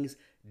things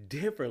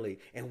differently.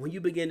 And when you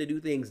begin to do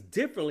things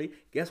differently,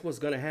 guess what's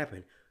going to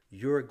happen?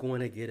 You're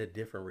going to get a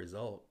different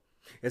result.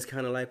 It's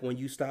kind of like when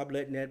you stop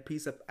letting that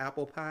piece of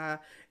apple pie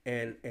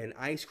and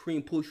ice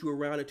cream push you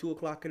around at 2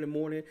 o'clock in the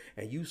morning,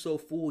 and you so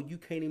full you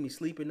can't even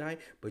sleep at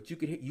night, but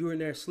you're in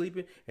there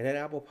sleeping, and that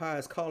apple pie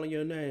is calling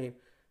your name.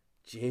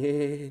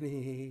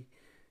 Jenny,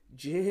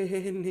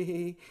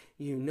 Jenny,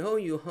 you know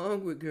you're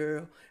hungry,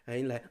 girl.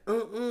 And you're like,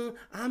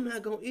 I'm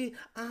not gonna eat.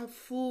 I'm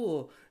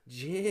full.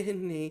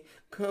 Jenny,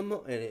 come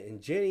on. And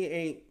Jenny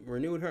ain't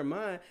renewed her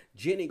mind.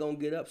 Jenny gonna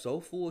get up so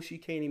full she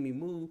can't even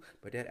move,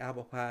 but that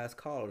apple pie is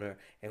calling her.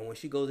 And when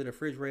she goes to the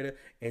refrigerator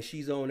and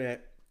she's on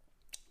that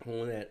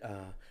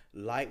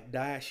light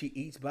diet, she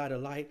eats by the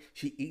light.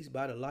 She eats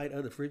by the light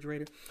of the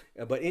refrigerator.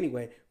 But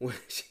anyway, when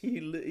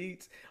she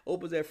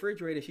opens that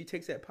refrigerator, she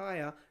takes that pie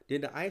out.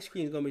 Then the ice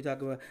cream is gonna be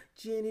talking about,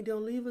 Jenny,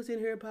 don't leave us in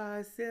here by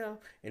herself.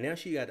 And now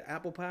she got the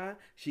apple pie,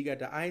 she got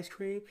the ice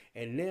cream,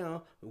 and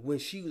now when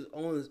she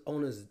was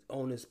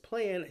on this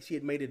plan, she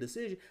had made a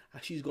decision.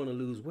 She's gonna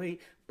lose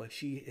weight, but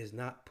she is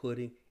not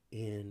putting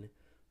in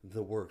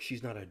the work.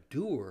 She's not a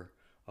doer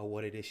of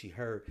what it is she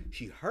heard.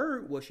 She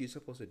heard what she's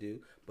supposed to do,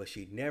 but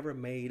she never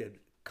made a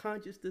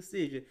conscious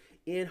decision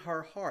in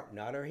her heart,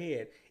 not her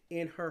head,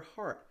 in her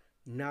heart,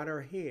 not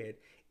her head,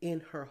 in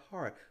her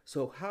heart.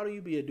 So how do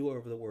you be a doer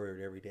of the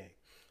Word every day?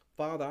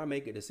 Father, I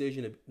make a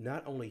decision to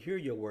not only hear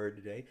your Word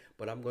today,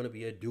 but I'm going to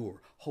be a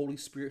doer. Holy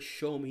Spirit,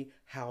 show me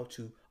how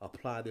to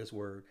apply this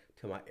Word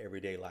to my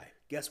everyday life.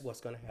 Guess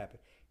what's going to happen?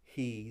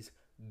 He's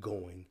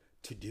going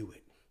to do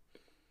it.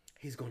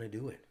 He's going to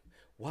do it.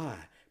 Why?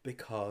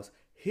 Because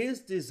His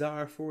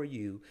desire for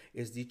you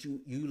is that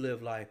you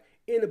live life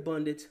in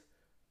abundance,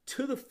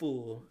 to the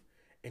full,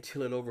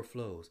 until it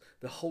overflows.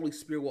 The Holy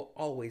Spirit will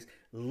always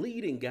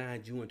lead and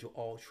guide you into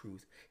all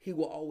truth. He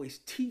will always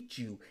teach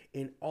you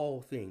in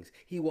all things.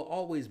 He will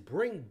always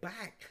bring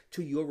back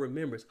to your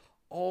remembrance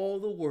all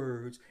the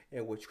words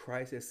in which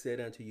Christ has said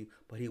unto you,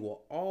 but He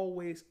will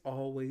always,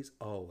 always,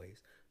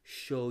 always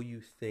show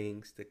you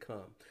things to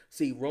come.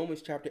 See,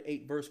 Romans chapter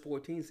 8 verse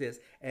 14 says,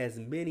 as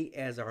many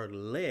as are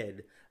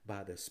led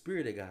by the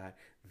Spirit of God,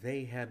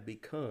 they have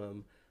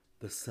become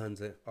the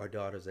sons or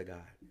daughters of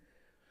God.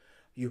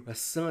 You're a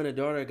son or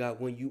daughter of God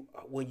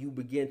when you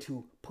begin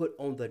to put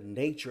on the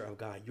nature of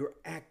God. You're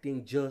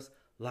acting just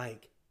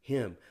like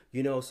him.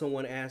 You know,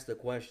 someone asked a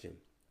question.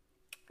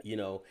 You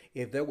know,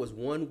 if there was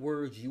one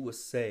word you would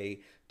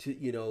say to,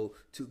 you know,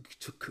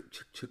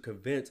 to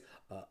convince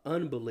an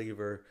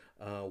unbeliever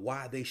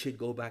why they should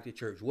go back to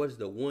church, what is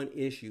the one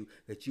issue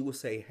that you would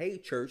say, hey,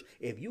 church,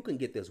 if you can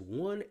get this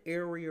one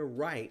area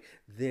right,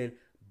 then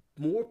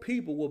more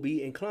people will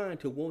be inclined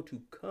to want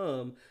to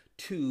come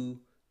to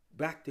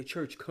back to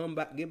church, come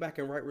back, get back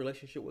in right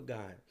relationship with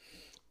God.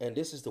 And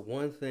this is the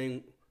one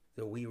thing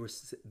that we were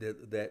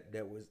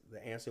that was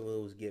the answer that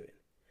was given.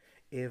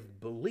 If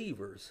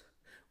believers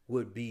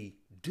would be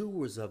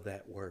doers of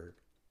that word,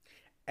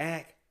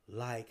 act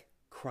like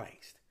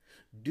Christ,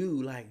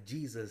 do like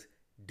Jesus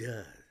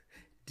does,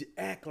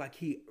 act like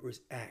he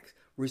acts,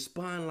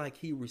 respond like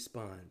he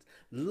responds,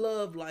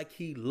 love like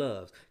he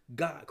loves.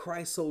 God,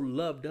 Christ so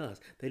loved us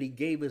that he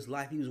gave his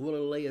life. He was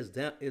willing to lay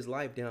his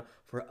life down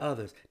for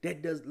others.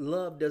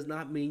 Love does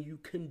not mean you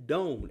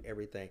condone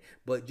everything,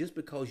 but just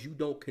because you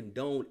don't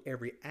condone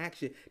every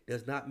action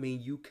does not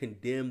mean you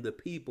condemn the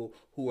people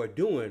who are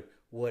doing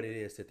what it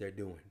is that they're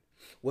doing.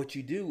 What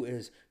you do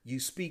is you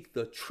speak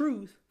the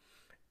truth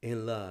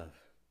in love.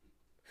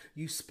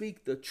 You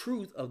speak the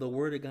truth of the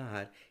word of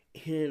God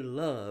in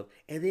love.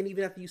 And then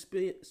even after you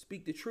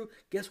speak the truth,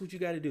 guess what you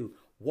got to do?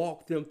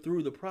 Walk them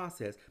through the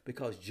process,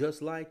 because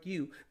just like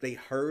you, they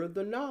heard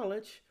the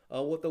knowledge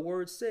of what the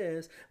word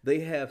says. They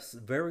have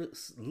very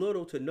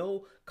little to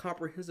no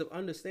comprehensive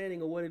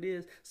understanding of what it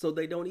is. So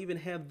they don't even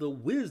have the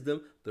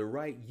wisdom, the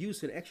right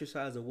use and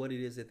exercise of what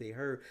it is that they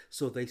heard.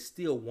 So they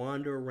still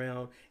wander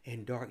around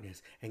in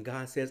darkness. And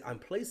God says, I'm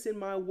placing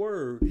my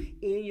word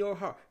in your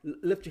heart.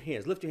 Lift your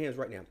hands. Lift your hands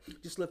right now.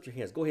 Just lift your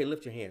hands. Go ahead,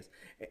 lift your hands.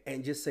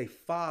 And just say,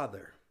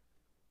 Father,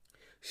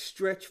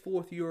 stretch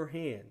forth your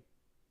hand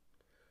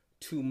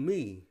to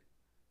me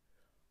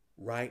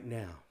right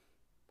now.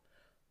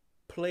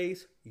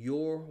 Place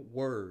your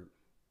word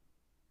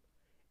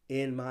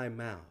in my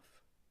mouth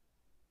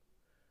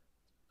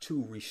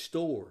to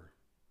restore,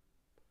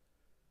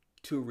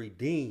 to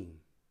redeem,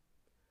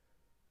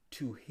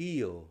 to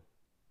heal,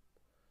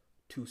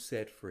 to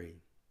set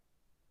free.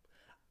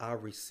 I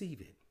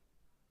receive it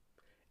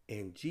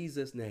in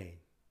Jesus' name.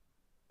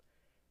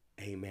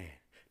 Amen.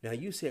 Now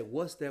you said,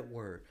 what's that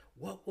word?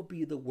 What will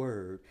be the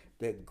word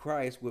that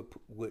Christ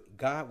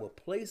God will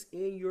place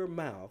in your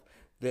mouth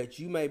that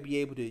you may be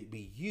able to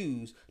be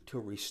used to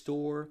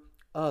restore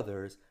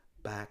others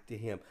back to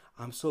him?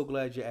 I'm so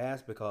glad you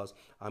asked, because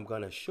I'm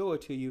going to show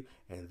it to you.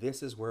 And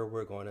this is where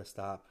we're going to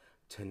stop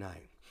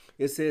tonight.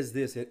 It says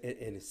this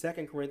in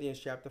 2 Corinthians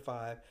chapter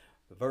 5,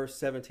 verse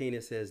 17.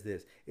 It says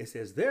this. It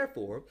says,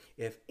 therefore,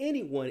 if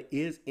anyone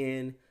is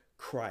in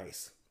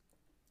Christ,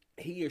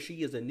 he or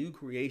she is a new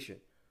creation.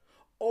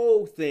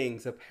 Old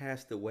things have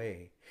passed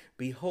away.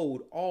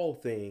 Behold, all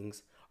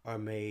things are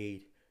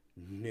made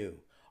new.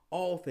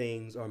 All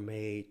things are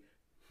made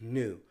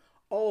new.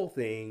 All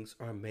things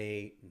are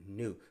made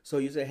new. So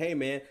you say, hey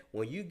man,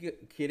 when you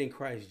get in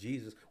Christ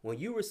Jesus, when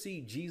you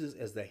receive Jesus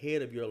as the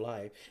head of your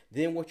life,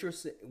 then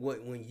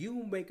when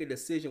you make a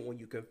decision, when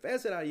you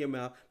confess it out of your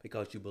mouth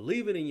because you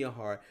believe it in your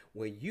heart,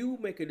 when you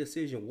make a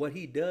decision, what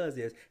he does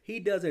is he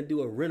doesn't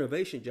do a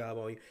renovation job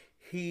on you.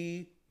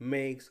 He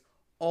makes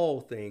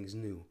all things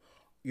new.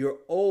 Your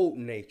old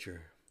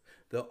nature,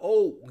 the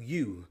old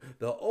you,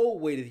 the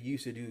old way that you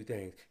used to do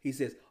things. He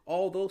says,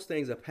 all those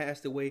things are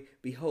passed away.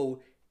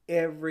 Behold,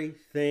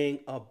 everything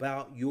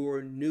about you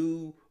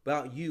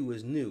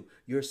is new.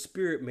 Your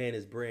spirit man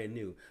is brand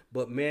new.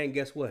 But man,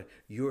 guess what?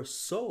 Your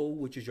soul,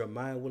 which is your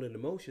mind, will, and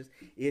emotions,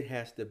 it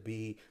has to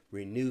be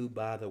renewed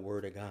by the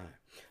word of God.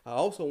 I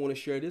also want to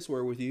share this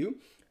word with you,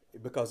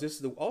 because this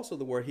is also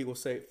the word he will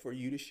say for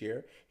you to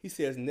share. He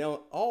says,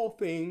 now all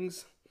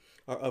things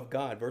are of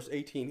God. Verse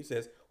 18, he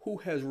says, who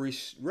has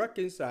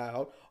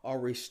reconciled or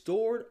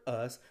restored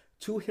us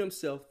to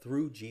himself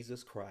through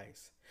Jesus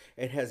Christ,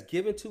 and has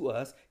given to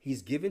us,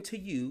 he's given to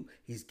you,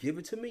 he's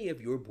given to me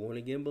if you're a born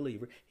again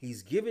believer,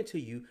 he's given to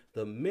you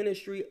the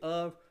ministry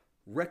of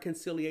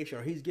reconciliation,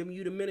 or he's giving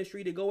you the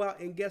ministry to go out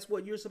and guess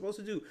what you're supposed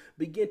to do?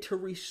 Begin to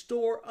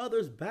restore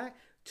others back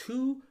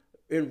to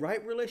in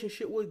right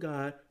relationship with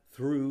God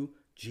through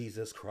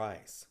Jesus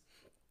Christ.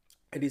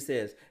 And he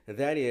says,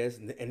 that is,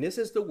 and this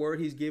is the word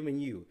he's giving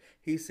you.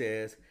 He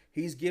says,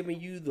 he's giving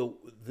you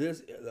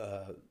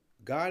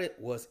God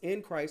was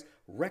in Christ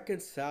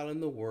reconciling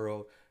the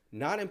world,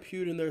 not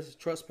imputing their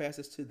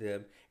trespasses to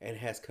them, and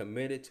has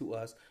committed to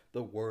us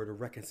the word of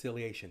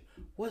reconciliation.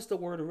 What's the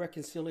word of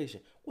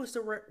reconciliation? What's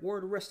the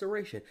word of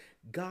restoration?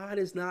 God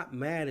is not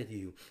mad at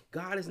you.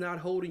 God is not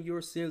holding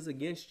your sins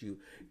against you.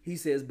 He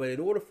says, but in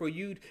order for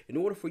you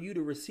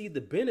to receive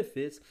the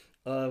benefits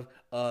of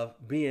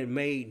being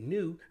made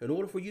new, in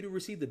order for you to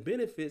receive the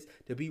benefits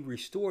to be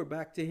restored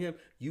back to him,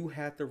 you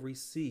have to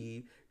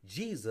receive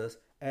Jesus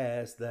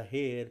as the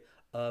head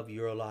of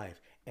your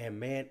life. And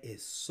man,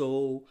 it's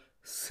so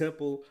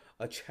Simple,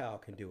 a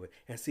child can do it.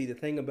 And see, the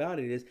thing about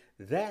it is,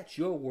 that's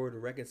your word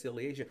of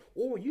reconciliation.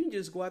 Or you can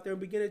just go out there and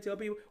begin to tell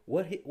people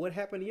what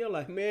happened in your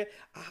life. Man,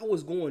 I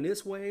was going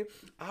this way.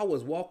 I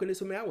was walking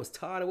this way. Man, I was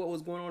tired of what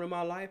was going on in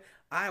my life.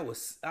 I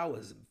was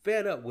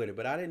fed up with it,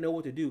 but I didn't know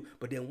what to do.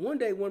 But then one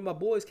day, one of my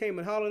boys came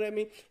and hollered at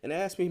me and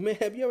asked me, man,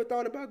 have you ever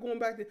thought about going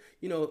back to,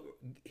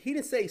 he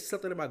didn't say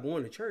something about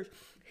going to church.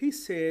 He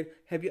said,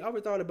 have you ever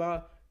thought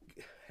about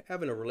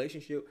having a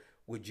relationship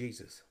with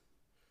Jesus?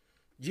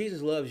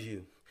 Jesus loves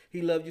you.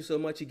 He loved you so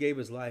much he gave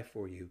his life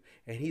for you.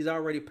 And he's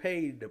already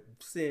paid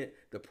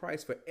the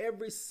price for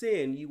every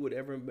sin you would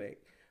ever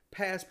make,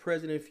 past,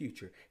 present, and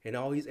future. And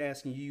all he's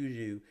asking you to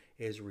do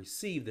is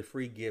receive the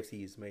free gifts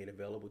he's made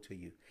available to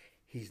you.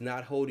 He's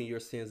not holding your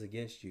sins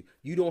against you.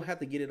 You don't have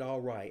to get it all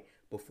right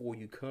before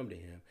you come to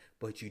him,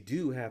 but you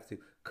do have to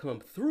come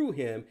through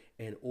him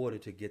in order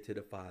to get to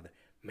the Father.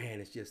 Man,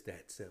 it's just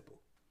that simple.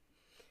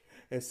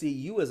 And see,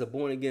 you as a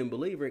born again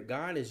believer,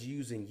 God is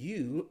using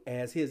you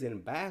as his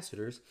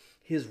ambassadors,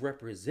 his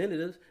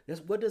representatives.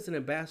 What does an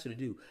ambassador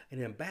do?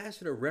 An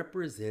ambassador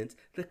represents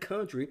the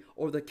country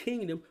or the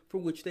kingdom for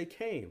which they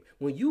came.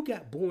 When you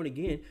got born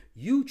again,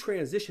 you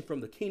transition from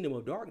the kingdom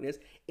of darkness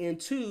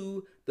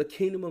into the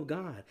kingdom of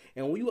God.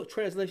 And when you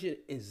transition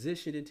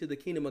into the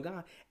kingdom of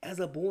God as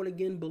a born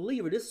again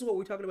believer, this is what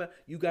we're talking about.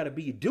 You got to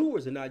be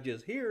doers and not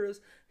just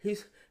hearers.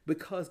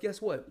 Because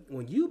guess what?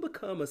 When you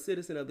become a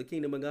citizen of the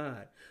kingdom of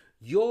God,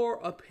 your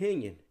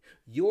opinion,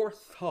 your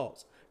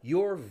thoughts,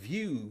 your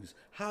views,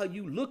 how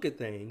you look at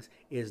things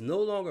is no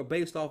longer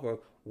based off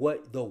of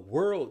what the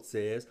world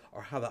says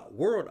or how the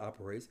world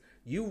operates.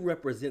 You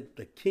represent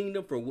the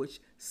kingdom for which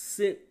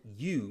sent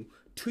you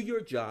to your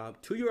job,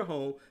 to your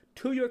home,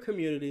 to your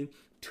community,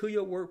 to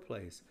your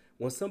workplace.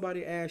 When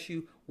somebody asks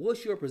you,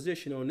 what's your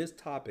position on this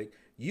topic?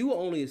 You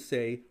only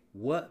say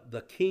what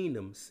the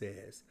kingdom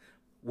says.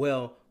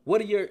 Well,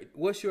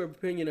 what's your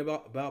opinion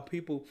about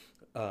people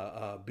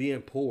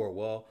being poor?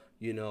 Well,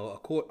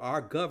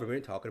 our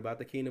government, talking about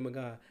the kingdom of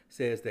God,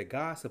 says that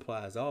God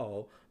supplies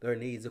all their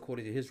needs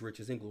according to his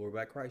riches and glory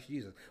by Christ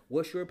Jesus.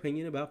 What's your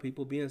opinion about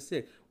people being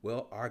sick?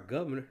 Well, our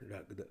government,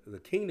 the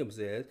kingdom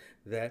says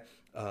that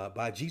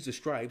by Jesus'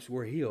 stripes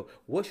we're healed.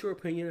 What's your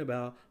opinion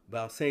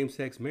about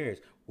same-sex marriage?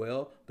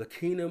 Well, the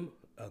kingdom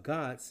of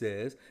God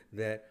says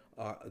that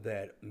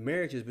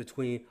marriage is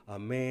between a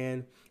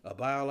man, a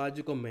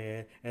biological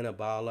man, and a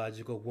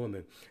biological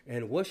woman.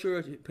 And what's your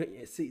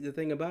opinion? See, the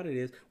thing about it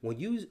is, when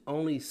you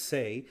only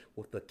say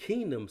what the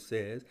kingdom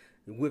says,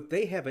 if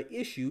they have an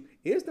issue,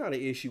 it's not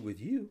an issue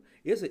with you.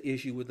 It's an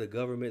issue with the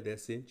government that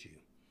sent you.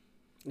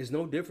 It's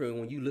no different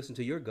when you listen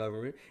to your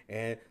government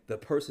and the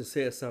person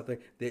says something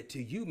that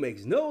to you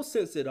makes no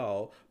sense at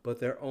all,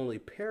 but they're only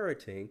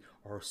parroting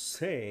or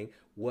saying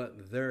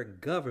what their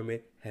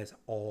government has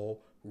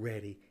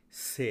already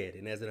said.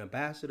 And as an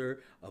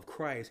ambassador of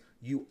Christ,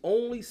 you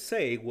only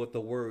say what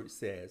the word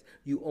says.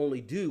 You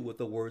only do what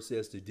the word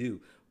says to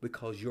do,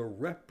 because you're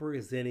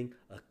representing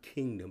a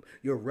kingdom.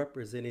 You're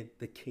representing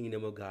the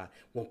kingdom of God.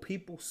 When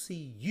people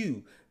see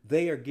you,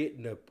 they are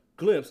getting a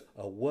glimpse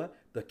of what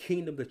the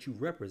kingdom that you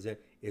represent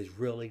is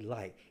really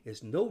like.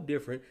 It's no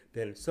different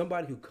than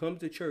somebody who comes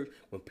to church.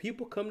 When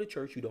people come to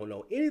church who don't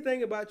know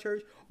anything about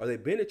church, or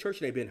they've been to church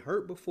and they've been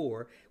hurt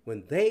before,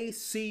 when they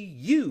see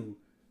you,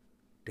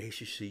 they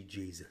should see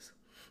Jesus.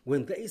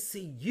 When they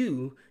see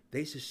you,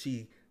 they should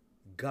see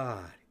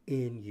God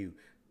in you,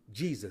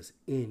 Jesus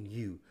in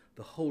you,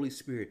 the Holy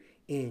Spirit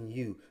in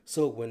you.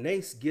 So when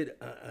they get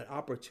an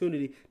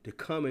opportunity to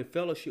come and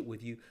fellowship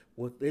with you,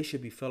 well, they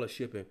should be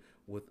fellowshipping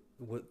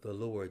with the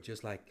Lord,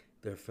 just like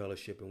they're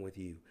fellowshipping with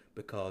you,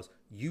 because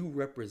you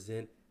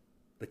represent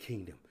the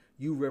kingdom.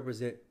 You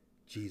represent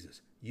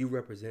Jesus. You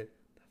represent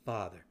the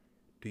Father.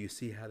 Do you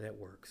see how that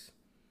works?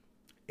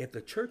 If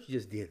the church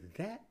just did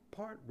that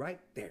part right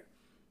there,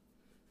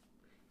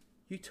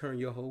 you turn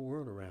your whole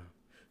world around.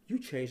 You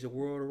change the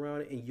world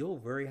around in your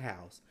very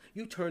house.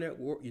 You turn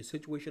your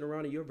situation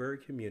around in your very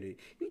community.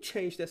 You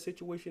change that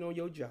situation on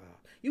your job.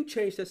 You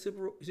change that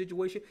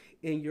situation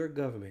in your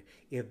government.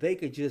 If they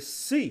could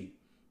just see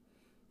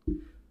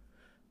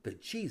the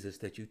Jesus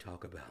that you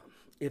talk about,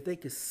 if they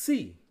could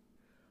see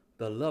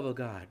the love of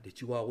God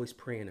that you always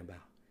praying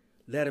about,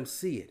 let them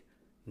see it.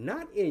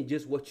 Not in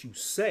just what you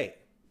say,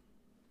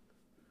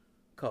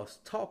 because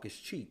talk is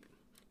cheap.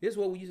 This is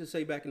what we used to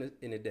say back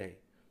in the day.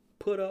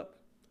 Put up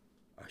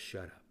or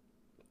shut up.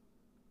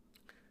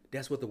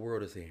 That's what the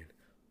world is saying.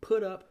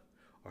 Put up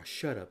or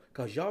shut up.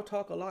 Because y'all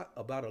talk a lot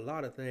about a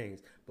lot of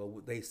things,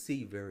 but they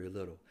see very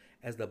little.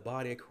 As the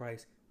body of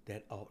Christ,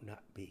 that ought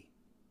not be.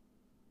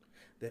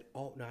 That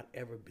ought not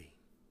ever be.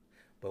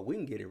 But we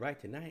can get it right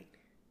tonight.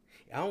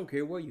 I don't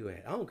care where you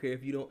at. I don't care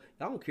if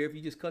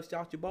you just cussed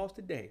out your boss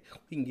today.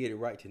 We can get it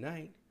right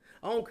tonight.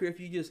 I don't care if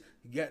you just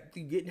got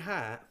getting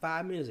high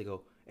 5 minutes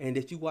ago and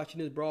that you watching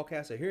this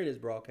broadcast or hearing this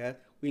broadcast.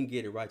 We can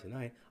get it right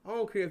tonight. I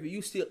don't care if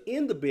you still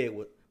in the bed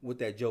with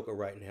that joker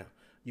right now.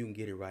 You can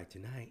get it right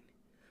tonight.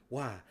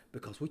 Why?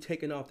 Because we're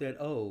taking off that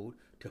old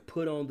to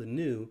put on the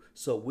new,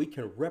 so we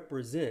can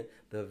represent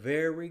the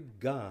very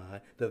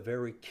God, the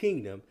very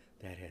kingdom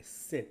that has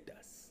sent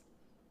us.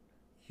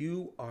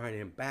 You are an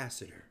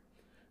ambassador.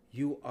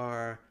 You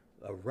are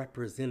a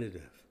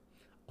representative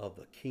of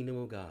the kingdom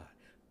of God.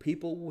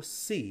 People will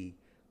see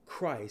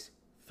Christ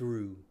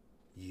through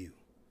you.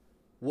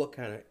 What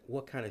kind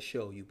of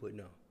show you putting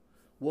on?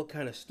 What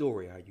kind of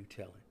story are you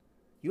telling?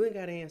 You ain't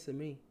got to answer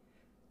me.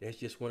 That's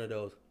just one of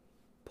those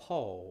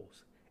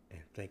pause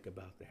and think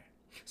about that.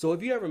 So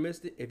if you ever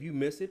missed it, if you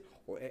miss it,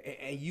 or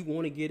and you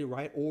want to get it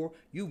right, or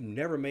you've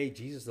never made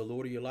Jesus the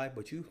Lord of your life,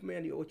 but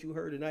what you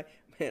heard tonight,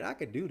 man, I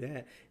could do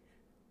that.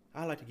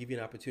 I'd like to give you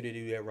an opportunity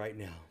to do that right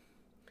now.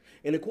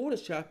 In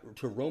accordance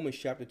to Romans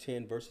chapter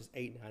 10, verses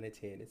 8, 9, and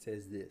 10, it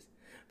says this,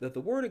 that the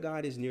word of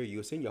God is near you.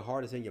 It's in your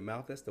heart, it's in your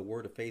mouth. That's the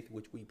word of faith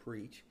which we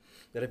preach.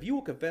 That if you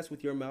will confess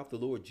with your mouth the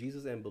Lord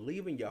Jesus and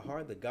believe in your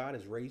heart that God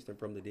has raised him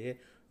from the dead,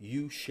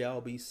 you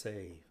shall be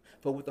saved.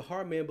 For with the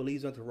heart man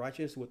believes unto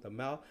righteousness, with the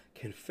mouth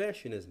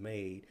confession is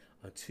made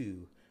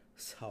unto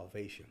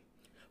salvation.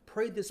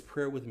 Pray this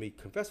prayer with me.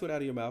 Confess it out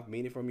of your mouth,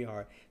 mean it from your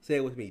heart. Say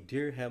it with me.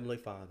 Dear Heavenly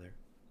Father,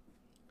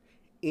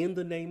 in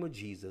the name of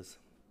Jesus,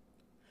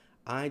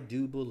 I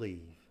do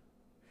believe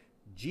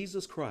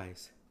Jesus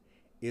Christ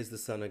is the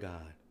Son of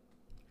God.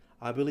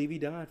 I believe he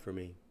died for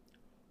me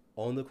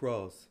on the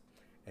cross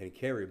and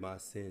carried my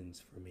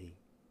sins for me.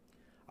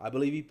 I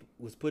believe he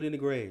was put in the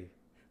grave,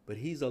 but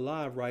he's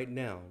alive right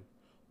now.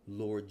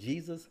 Lord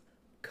Jesus,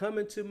 come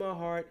into my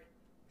heart,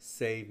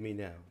 save me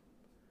now.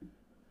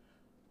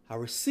 I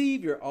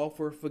receive your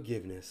offer of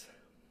forgiveness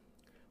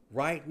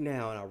right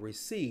now, and I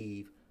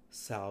receive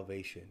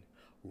salvation.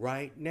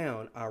 Right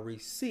now, and I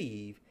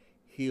receive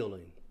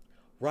healing.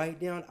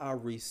 Right now, and I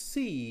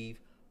receive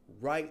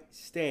right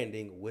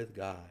standing with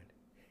God.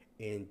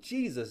 In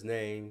Jesus'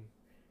 name,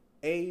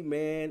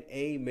 amen,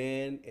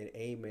 amen, and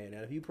amen. Now,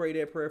 if you pray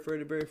that prayer for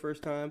the very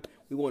first time,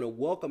 we want to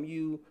welcome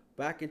you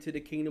back into the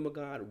kingdom of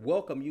God,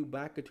 welcome you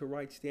back into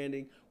right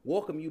standing,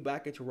 welcome you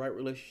back into right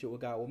relationship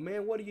with God. Well,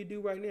 man, what do you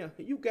do right now?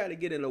 You got to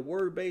get in a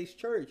word-based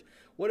church.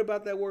 What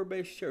about that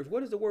word-based church? What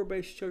does the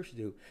word-based church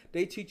do?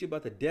 They teach you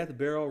about the death,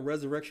 burial, and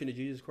resurrection of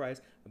Jesus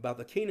Christ, about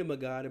the kingdom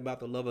of God, and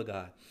about the love of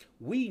God.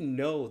 We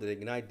know that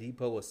Ignite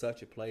Depot is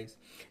such a place,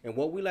 and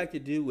what we like to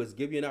do is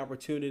give you an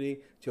opportunity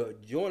to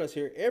join us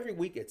here every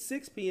week at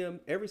 6 p.m.,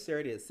 every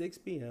Saturday at 6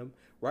 p.m.,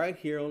 right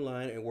here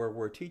online, and where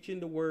we're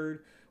teaching the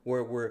word,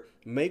 where we're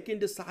making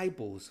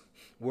disciples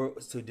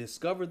to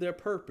discover their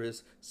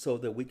purpose so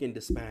that we can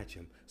dispatch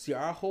them. See,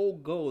 our whole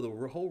goal,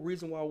 the whole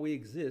reason why we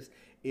exist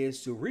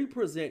is to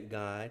represent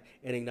God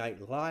and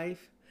ignite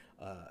life,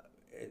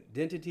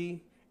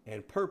 identity,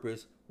 and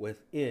purpose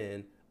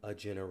within a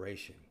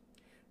generation.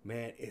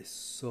 Man, it's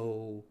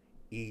so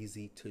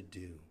easy to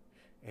do.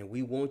 And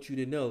we want you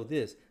to know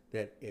this,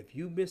 that if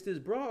you missed this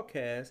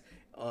broadcast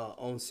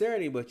on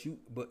Saturday, but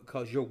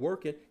because you're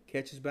working,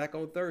 catch us back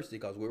on Thursday,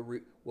 because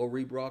we'll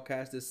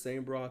rebroadcast this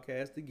same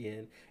broadcast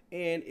again.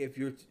 And if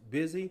you're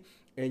busy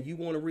and you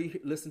want to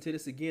listen to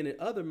this again and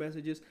other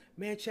messages,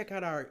 man, check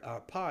out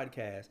our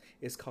podcast.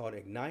 It's called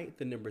Ignite,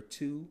 the number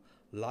 2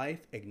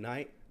 Life,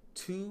 Ignite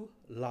 2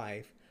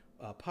 Life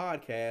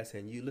podcast.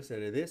 And you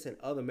listen to this and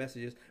other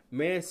messages,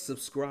 man,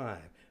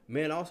 subscribe.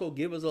 Man, also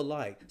give us a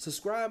like.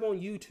 Subscribe on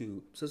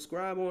YouTube.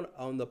 Subscribe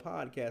on the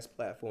podcast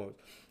platforms.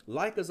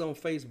 Like us on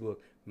Facebook.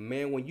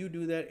 Man, when you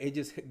do that, it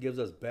just gives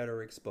us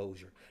better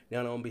exposure.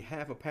 Now, on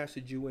behalf of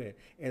Pastor Juan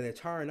and the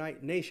entire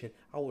Ignite Nation,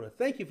 I want to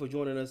thank you for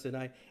joining us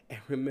tonight. And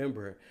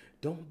remember,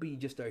 don't be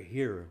just a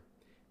hearer,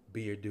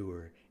 be a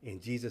doer.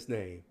 In Jesus'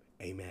 name,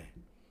 amen.